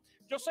esto.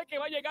 Yo sé que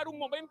va a llegar un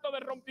momento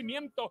de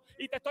rompimiento.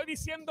 Y te estoy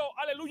diciendo,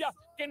 aleluya,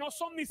 que no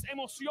son mis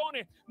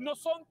emociones. No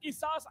son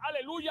quizás,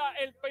 aleluya,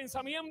 el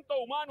pensamiento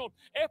humano.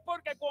 Es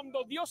porque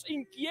cuando Dios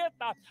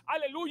inquieta,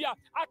 aleluya,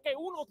 a que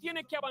uno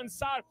tiene que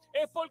avanzar.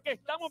 Es porque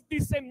estamos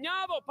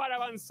diseñados para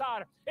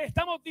avanzar.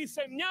 Estamos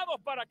diseñados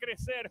para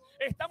crecer,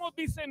 estamos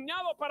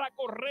diseñados para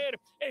correr,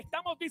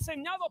 estamos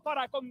diseñados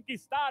para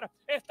conquistar,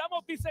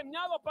 estamos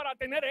diseñados para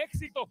tener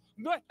éxito,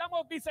 no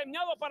estamos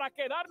diseñados para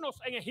quedarnos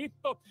en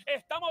Egipto,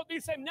 estamos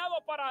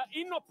diseñados para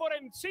irnos por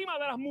encima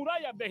de las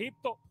murallas de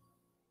Egipto.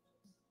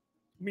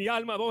 Mi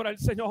alma adora al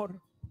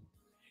Señor.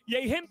 Y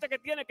hay gente que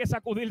tiene que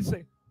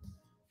sacudirse,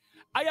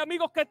 hay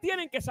amigos que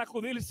tienen que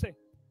sacudirse,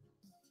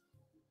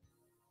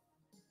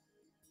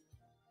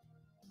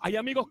 hay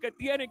amigos que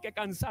tienen que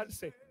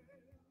cansarse.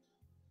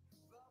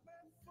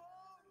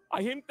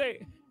 Hay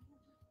gente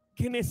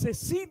que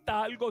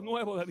necesita algo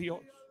nuevo de Dios.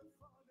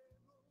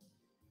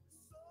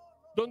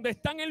 Donde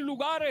están en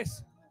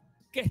lugares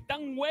que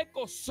están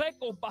huecos,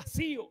 secos,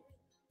 vacíos.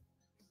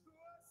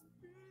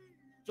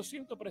 Yo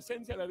siento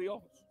presencia de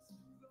Dios.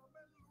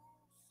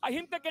 Hay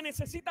gente que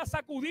necesita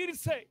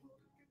sacudirse.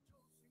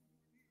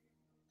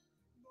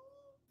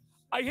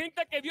 Hay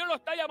gente que Dios lo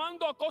está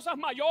llamando a cosas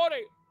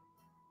mayores.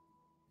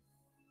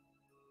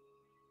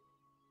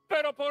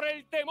 Pero por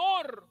el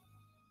temor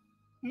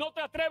no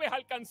te atreves a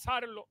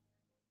alcanzarlo.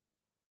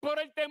 Por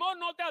el temor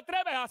no te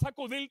atreves a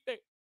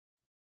sacudirte.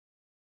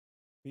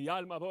 Mi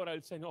alma adora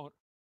al Señor.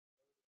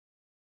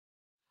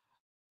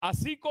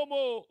 Así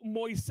como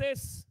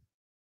Moisés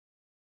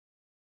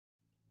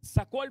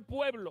sacó al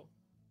pueblo,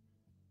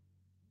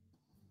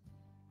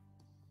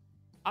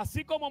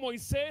 así como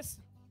Moisés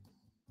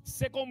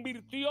se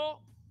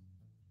convirtió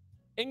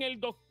en el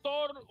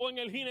doctor o en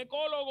el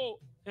ginecólogo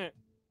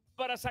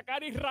para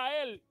sacar a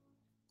Israel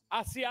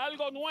hacia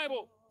algo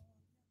nuevo,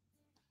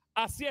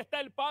 así está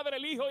el Padre,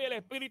 el Hijo y el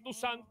Espíritu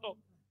Santo,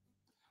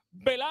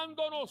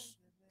 velándonos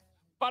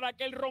para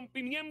que el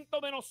rompimiento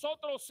de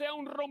nosotros sea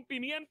un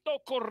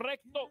rompimiento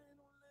correcto,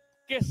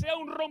 que sea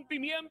un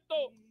rompimiento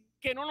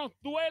que no nos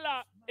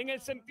duela en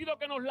el sentido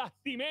que nos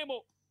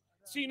lastimemos,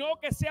 sino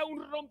que sea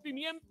un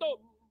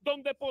rompimiento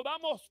donde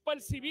podamos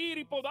percibir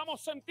y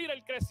podamos sentir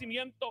el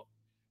crecimiento.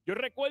 Yo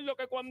recuerdo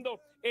que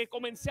cuando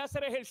comencé a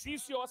hacer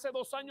ejercicio hace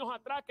 2 años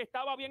atrás, que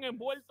estaba bien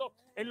envuelto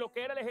en lo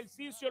que era el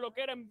ejercicio, lo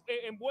que era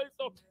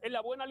envuelto en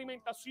la buena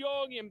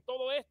alimentación y en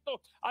todo esto,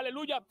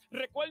 aleluya,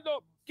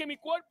 recuerdo que mi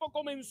cuerpo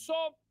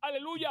comenzó,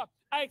 aleluya,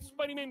 a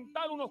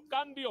experimentar unos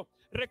cambios.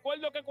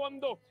 Recuerdo que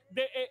cuando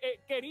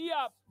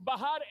quería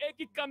bajar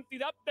X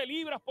cantidad de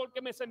libras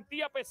porque me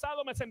sentía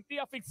pesado, me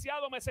sentía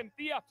asfixiado, me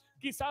sentía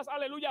quizás,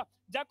 aleluya,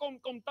 ya con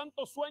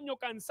tanto sueño,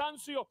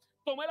 cansancio,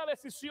 tomé la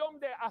decisión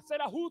de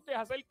hacer ajustes,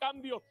 hacer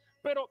cambios.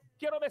 Pero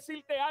quiero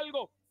decirte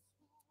algo,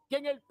 que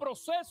en el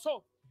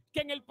proceso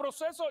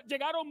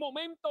llegaron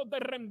momentos de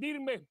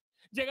rendirme.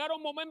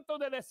 Llegaron momentos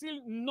de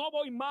decir, no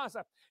voy más.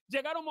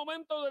 Llegaron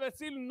momentos de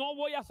decir, no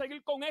voy a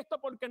seguir con esto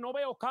porque no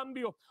veo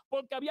cambio.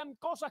 Porque habían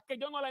cosas que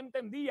yo no la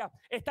entendía.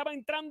 Estaba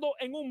entrando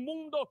en un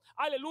mundo,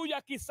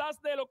 aleluya,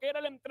 quizás de lo que era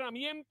el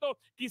entrenamiento,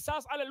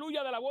 quizás,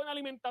 aleluya, de la buena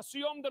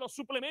alimentación, de los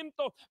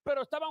suplementos,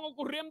 pero estaban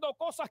ocurriendo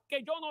cosas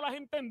que yo no las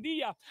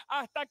entendía.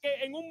 Hasta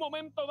que en un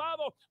momento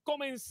dado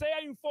comencé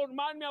a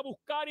informarme, a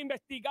buscar, a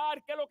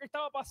investigar qué es lo que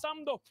estaba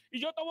pasando.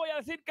 Y yo te voy a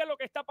decir qué es lo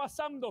que está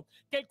pasando.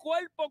 Que el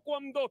cuerpo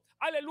cuando,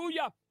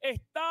 aleluya,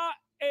 está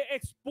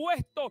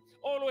expuesto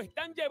o lo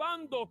están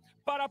llevando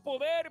para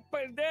poder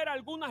perder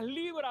algunas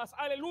libras,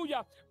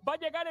 aleluya, va a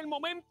llegar el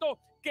momento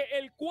que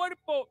el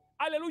cuerpo,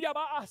 aleluya,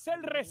 va a hacer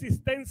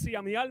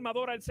resistencia. Mi alma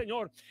adora al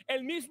Señor.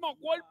 El mismo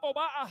cuerpo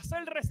va a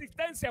hacer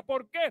resistencia.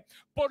 ¿Por qué?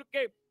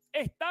 Porque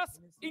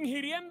estás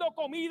ingiriendo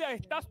comida,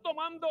 estás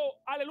tomando,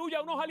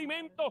 aleluya, unos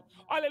alimentos,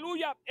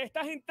 aleluya,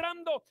 estás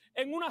entrando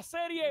en una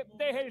serie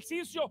de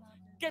ejercicios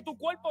que tu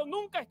cuerpo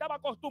nunca estaba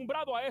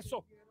acostumbrado a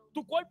eso.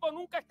 Tu cuerpo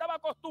nunca estaba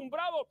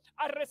acostumbrado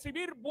a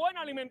recibir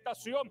buena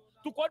alimentación.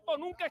 Tu cuerpo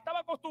nunca estaba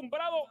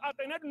acostumbrado a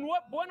tener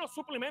buenos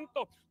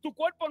suplementos. Tu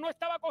cuerpo no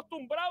estaba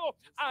acostumbrado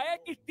a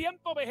X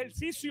tiempo de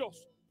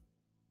ejercicios.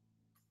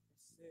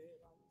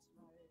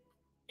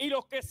 Y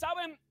los que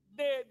saben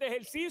de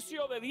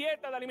ejercicio, de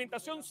dieta, de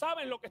alimentación,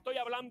 saben lo que estoy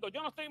hablando.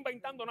 Yo no estoy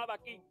inventando nada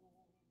aquí.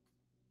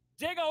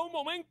 Llega un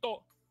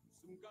momento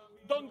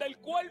donde el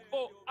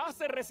cuerpo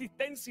hace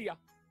resistencia.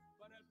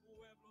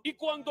 Y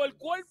cuando el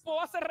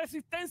cuerpo hace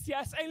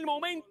resistencia es el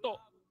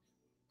momento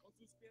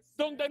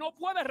donde no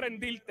puedes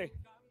rendirte.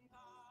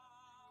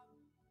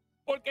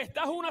 Porque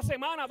estás una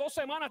semana, 2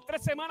 semanas,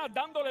 3 semanas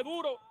dándole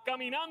duro,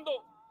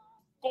 caminando,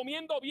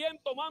 comiendo bien,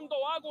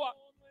 tomando agua,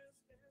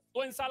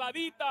 tu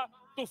ensaladita,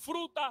 tu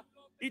fruta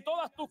y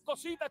todas tus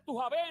cositas,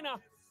 tus avenas,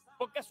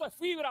 porque eso es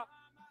fibra.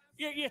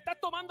 Y estás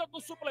tomando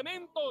tus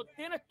suplementos,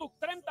 tienes tus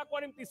 30,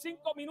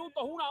 45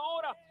 minutos, 1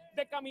 hora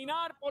de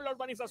caminar por la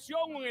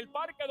urbanización o en el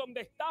parque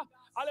donde estás,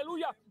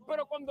 aleluya,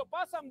 pero cuando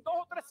pasan 2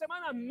 o 3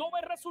 semanas no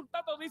ves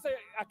resultados, dices,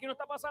 aquí no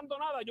está pasando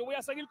nada, yo voy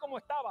a seguir como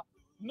estaba.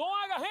 No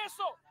hagas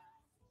eso.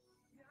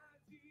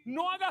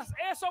 No hagas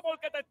eso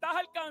porque te estás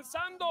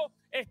alcanzando,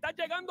 estás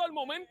llegando al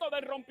momento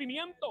del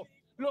rompimiento.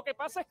 Lo que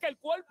pasa es que el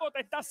cuerpo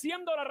te está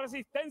haciendo la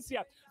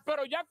resistencia,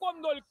 pero ya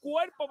cuando el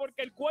cuerpo,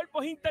 porque el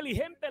cuerpo es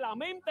inteligente, la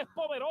mente es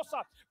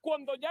poderosa,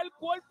 cuando ya el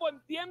cuerpo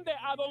entiende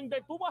a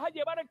dónde tú vas a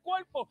llevar el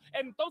cuerpo,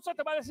 entonces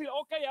te va a decir,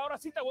 ok, ahora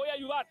sí te voy a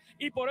ayudar.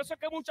 Y por eso es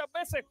que muchas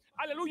veces,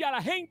 aleluya,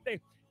 la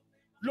gente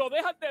lo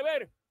dejas de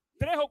ver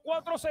 3 o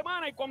 4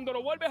 semanas y cuando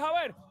lo vuelves a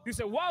ver,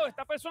 dice, wow,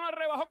 esta persona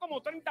rebajó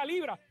como 30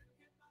 libras.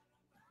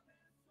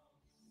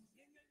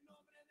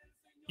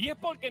 Y es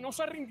porque no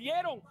se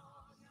rindieron.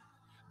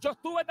 Yo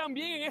estuve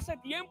también en ese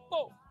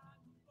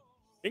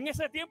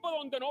tiempo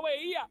donde no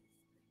veía.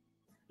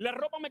 La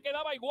ropa me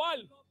quedaba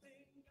igual.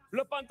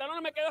 Los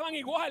pantalones me quedaban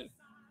igual.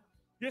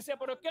 Yo decía,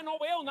 pero es que no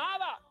veo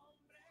nada.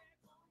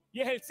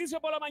 Y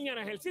ejercicio por la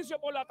mañana, ejercicio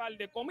por la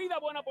tarde, comida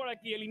buena por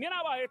aquí.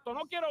 Eliminaba esto,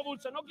 no quiero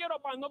dulce, no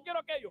quiero pan, no quiero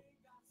aquello.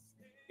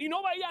 Y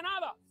no veía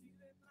nada.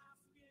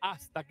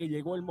 Hasta que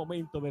llegó el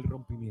momento del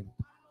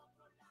rompimiento.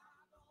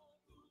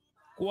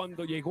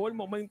 Cuando llegó el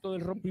momento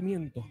del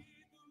rompimiento,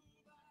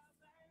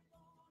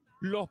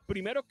 los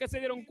primeros que se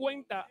dieron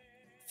cuenta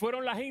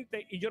fueron la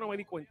gente y yo no me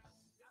di cuenta.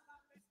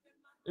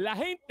 La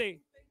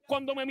gente,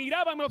 cuando me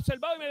miraba, me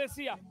observaba y me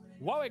decía,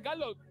 wow,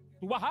 Carlos,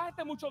 tú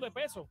bajaste mucho de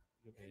peso.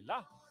 Yo,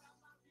 ¿verdad?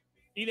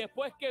 Y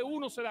después que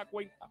uno se da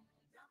cuenta.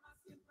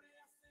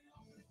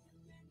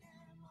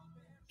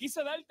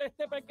 Quise darte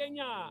esta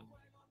pequeña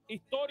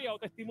historia o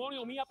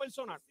testimonio mía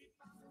personal.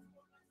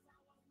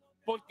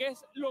 Porque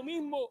es lo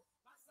mismo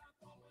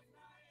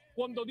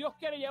cuando Dios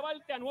quiere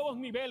llevarte a nuevos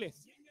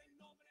niveles.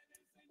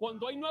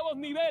 Cuando hay nuevos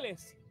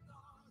niveles,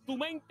 tu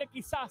mente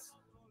quizás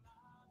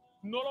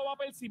no lo va a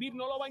percibir,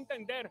 no lo va a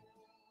entender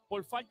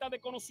por falta de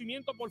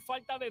conocimiento, por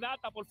falta de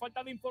data, por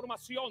falta de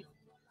información,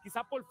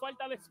 quizás por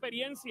falta de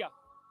experiencia.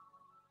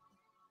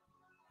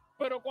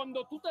 Pero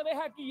cuando tú te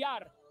dejas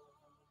guiar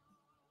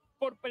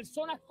por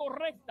personas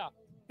correctas,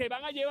 te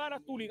van a llevar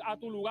a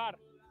tu lugar.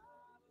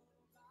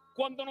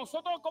 Cuando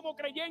nosotros como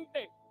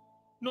creyentes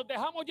nos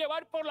dejamos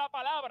llevar por la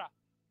palabra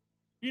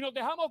y nos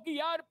dejamos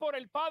guiar por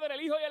el Padre,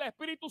 el Hijo y el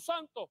Espíritu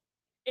Santo,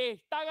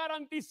 está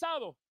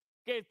garantizado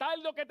que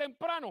tarde o que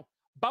temprano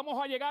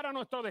vamos a llegar a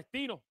nuestro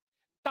destino.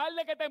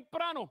 Tarde que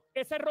temprano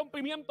ese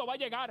rompimiento va a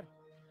llegar.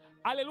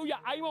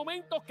 Aleluya, hay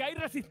momentos que hay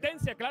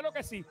resistencia, claro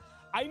que sí.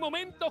 Hay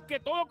momentos que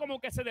todo como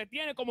que se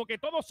detiene, como que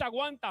todo se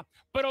aguanta,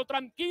 pero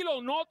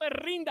tranquilo, no te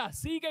rindas,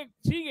 sigue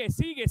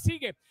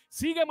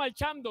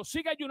marchando,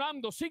 sigue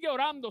ayunando, sigue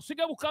orando,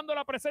 sigue buscando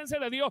la presencia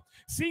de Dios,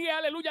 sigue,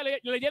 aleluya,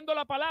 leyendo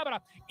la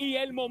palabra y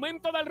el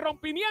momento del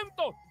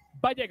rompimiento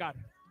va a llegar.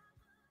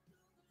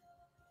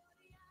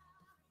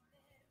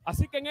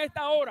 Así que en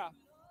esta hora,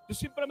 yo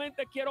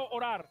simplemente quiero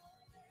orar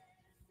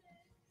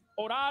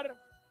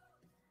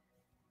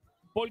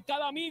por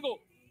cada amigo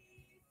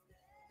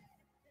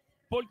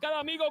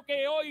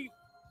que hoy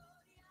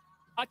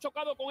ha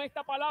chocado con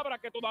esta palabra,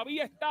 que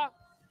todavía está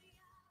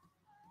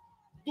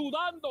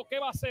dudando qué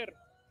va a hacer,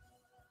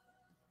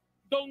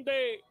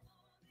 donde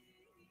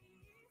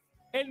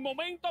el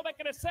momento de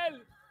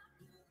crecer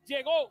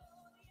llegó,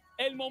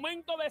 el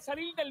momento de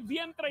salir del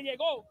vientre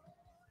llegó,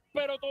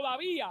 pero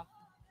todavía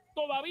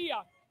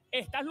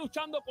estás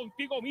luchando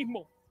contigo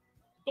mismo.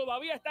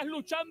 Todavía estás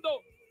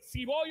luchando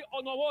si voy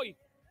o no voy.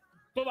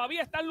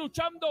 Todavía estás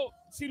luchando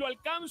si lo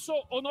alcanzo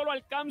o no lo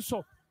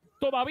alcanzo.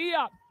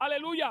 Todavía,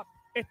 aleluya,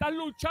 estás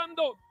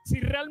luchando si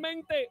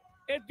realmente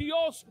es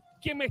Dios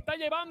quien me está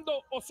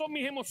llevando o son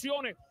mis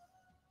emociones.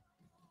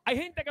 Hay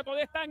gente que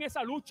todavía está en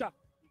esa lucha.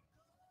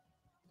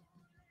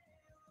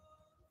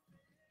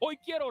 Hoy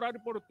quiero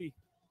orar por ti.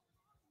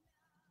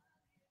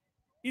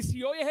 Y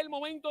si hoy es el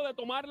momento de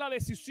tomar la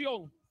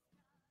decisión,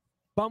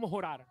 vamos a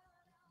orar.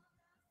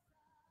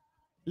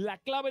 La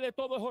clave de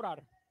todo es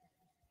orar.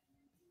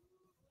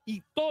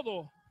 Y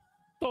todo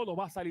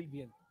va a salir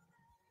bien.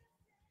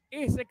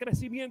 Ese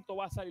crecimiento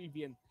va a salir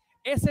bien.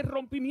 Ese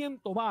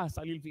rompimiento va a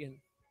salir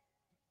bien.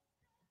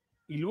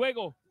 Y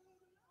luego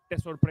te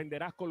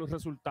sorprenderás con los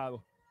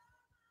resultados.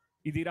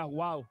 Y dirás,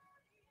 wow,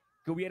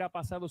 ¿qué hubiera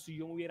pasado si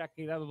yo me hubiera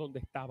quedado donde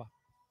estaba?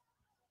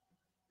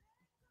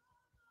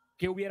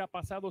 ¿Qué hubiera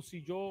pasado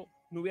si yo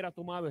no hubiera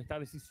tomado esta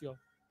decisión?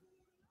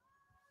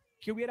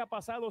 ¿Qué hubiera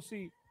pasado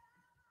si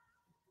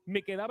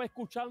me quedaba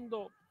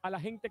escuchando a la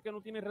gente que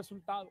no tiene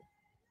resultados?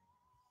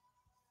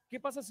 ¿Qué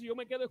pasa si yo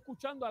me quedo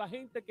escuchando a la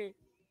gente que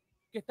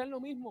está en lo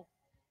mismo?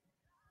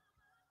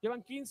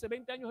 Llevan 15,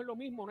 20 años en lo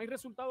mismo, no hay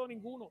resultado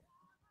ninguno.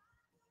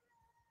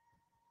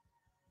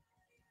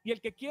 Y el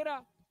que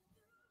quiera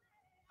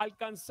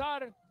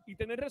alcanzar y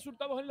tener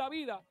resultados en la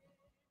vida,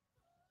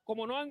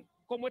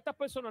 como estas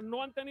personas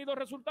no han tenido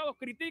resultados,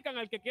 critican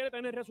al que quiere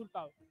tener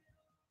resultados.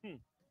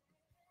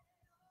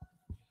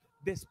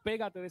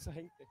 Despégate de esa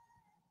gente.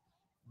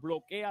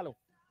 Bloquéalo.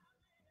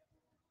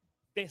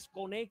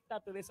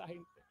 Desconéctate de esa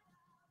gente.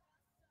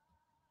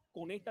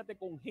 Conéctate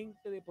con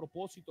gente de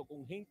propósito,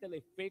 con gente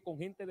de fe, con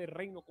gente de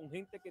reino, con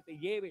gente que te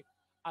lleve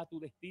a tu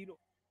destino.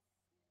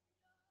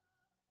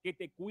 Que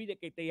te cuide,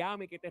 que te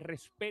ame, que te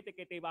respete,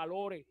 que te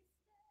valore,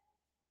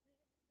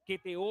 que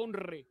te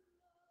honre.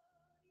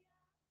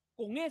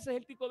 Con ese es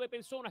el tipo de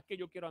personas que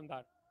yo quiero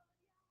andar.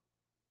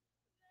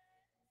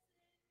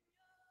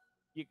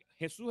 Y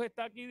Jesús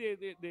está aquí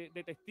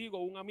de testigo,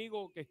 un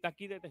amigo que está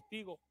aquí de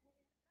testigo.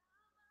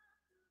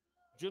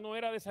 Yo no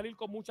era de salir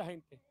con mucha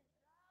gente.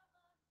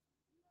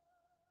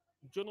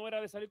 Yo no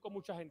era de salir con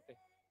mucha gente.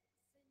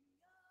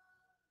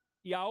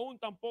 Y aún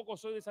tampoco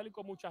soy de salir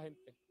con mucha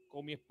gente.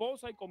 Con mi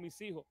esposa y con mis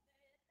hijos.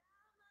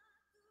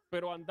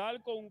 Pero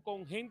andar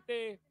con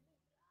gente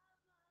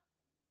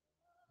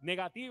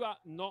negativa,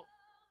 no.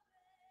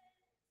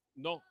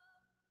 No.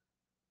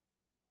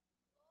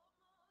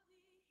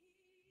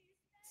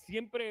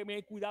 Siempre me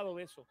he cuidado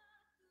de eso.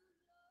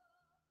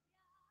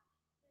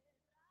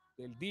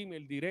 El dime,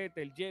 el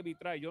direte, el lleve y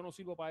trae. Yo no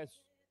sirvo para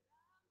eso.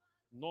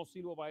 No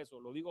sirvo para eso.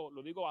 Lo digo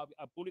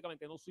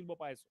públicamente, no sirvo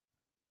para eso.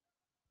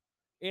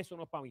 Eso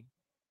no es para mí.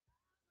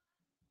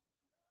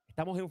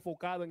 Estamos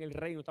enfocados en el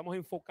reino, estamos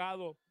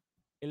enfocados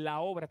en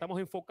la obra, estamos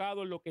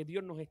enfocados en lo que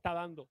Dios nos está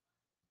dando.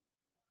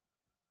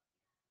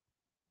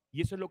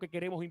 Y eso es lo que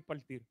queremos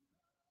impartir.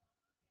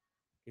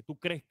 Que tú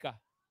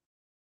crezcas,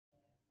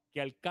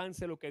 que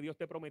alcance lo que Dios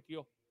te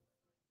prometió,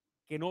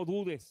 que no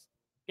dudes,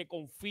 que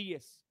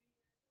confíes.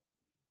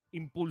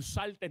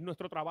 Impulsarte en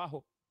nuestro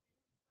trabajo.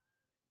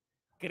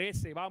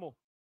 Crece, vamos.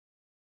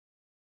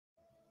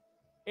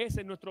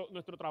 Ese es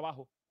nuestro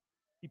trabajo.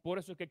 Y por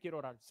eso es que quiero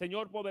orar.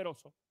 Señor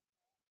poderoso,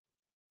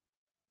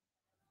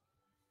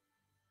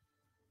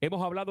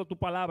 hemos hablado tu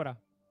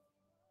palabra.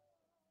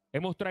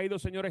 Hemos traído,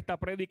 Señor, esta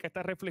prédica,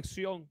 esta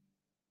reflexión.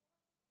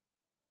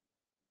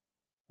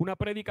 Una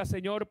prédica,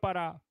 Señor,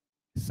 para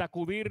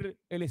sacudir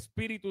el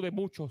espíritu de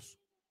muchos.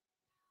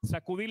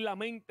 Sacudir la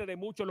mente de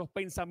muchos, los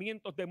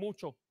pensamientos de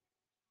muchos.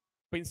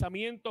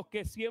 Pensamientos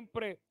que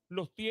siempre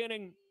los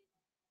tienen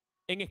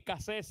en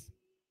escasez,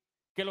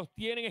 que los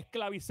tienen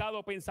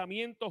esclavizados,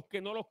 pensamientos que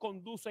no los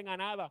conducen a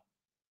nada.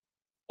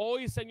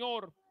 Hoy,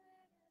 Señor,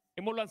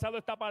 hemos lanzado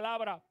esta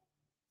palabra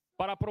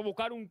para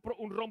provocar un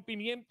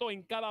rompimiento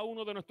en cada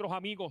uno de nuestros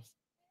amigos,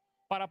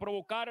 para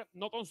provocar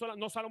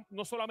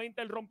no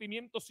solamente el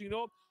rompimiento,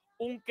 sino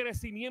un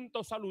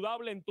crecimiento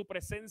saludable en tu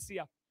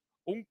presencia,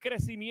 un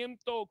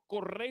crecimiento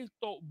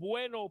correcto,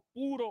 bueno,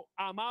 puro,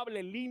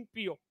 amable,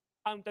 limpio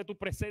ante tu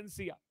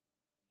presencia.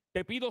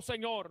 Te pido,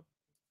 Señor,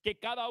 que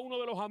cada uno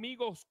de los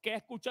amigos que ha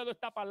escuchado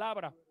esta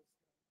palabra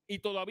y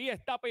todavía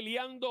está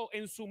peleando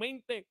en su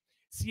mente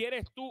si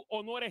eres tú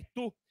o no eres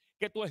tú,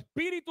 que tu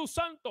Espíritu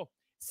Santo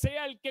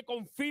sea el que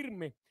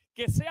confirme,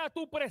 que sea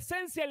tu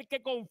presencia el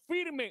que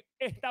confirme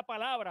esta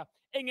palabra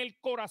en el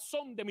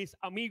corazón de mis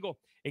amigos.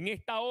 En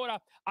esta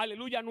hora,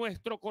 aleluya,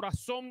 nuestro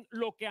corazón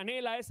lo que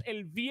anhela es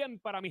el bien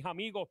para mis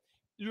amigos.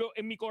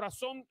 en mi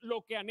corazón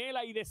lo que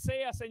anhela y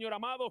desea, Señor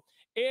amado,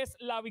 es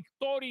la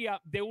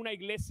victoria de una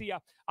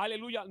iglesia.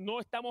 Aleluya. No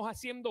estamos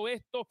haciendo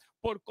esto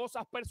por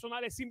cosas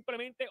personales,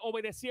 simplemente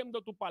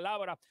obedeciendo tu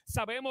palabra.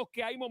 Sabemos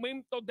que hay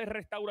momentos de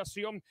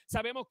restauración,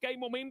 sabemos que hay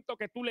momentos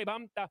que tú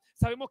levantas,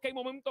 sabemos que hay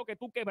momentos que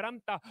tú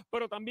quebrantas,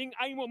 pero también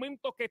hay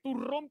momentos que tú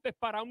rompes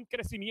para un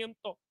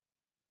crecimiento.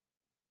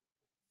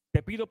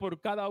 Te pido por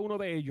cada uno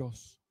de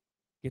ellos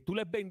que tú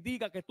les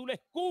bendiga, que tú les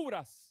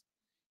cubras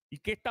y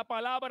que esta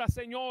palabra,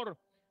 Señor,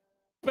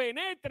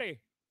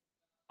 penetre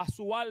a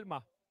su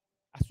alma,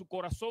 a su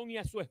corazón y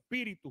a su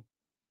espíritu,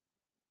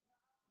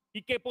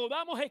 y que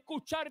podamos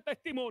escuchar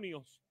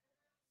testimonios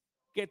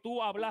que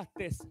tú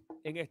hablaste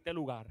en este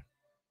lugar.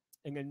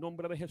 En el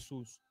nombre de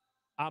Jesús.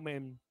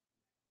 Amén,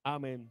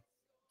 amén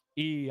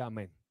y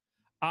amén.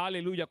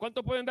 Aleluya.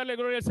 ¿Cuántos pueden darle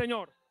gloria al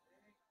Señor?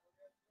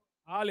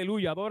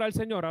 Aleluya. Adora al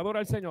Señor, adora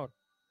al Señor.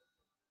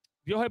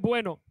 Dios es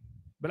bueno,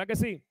 ¿verdad que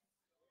sí?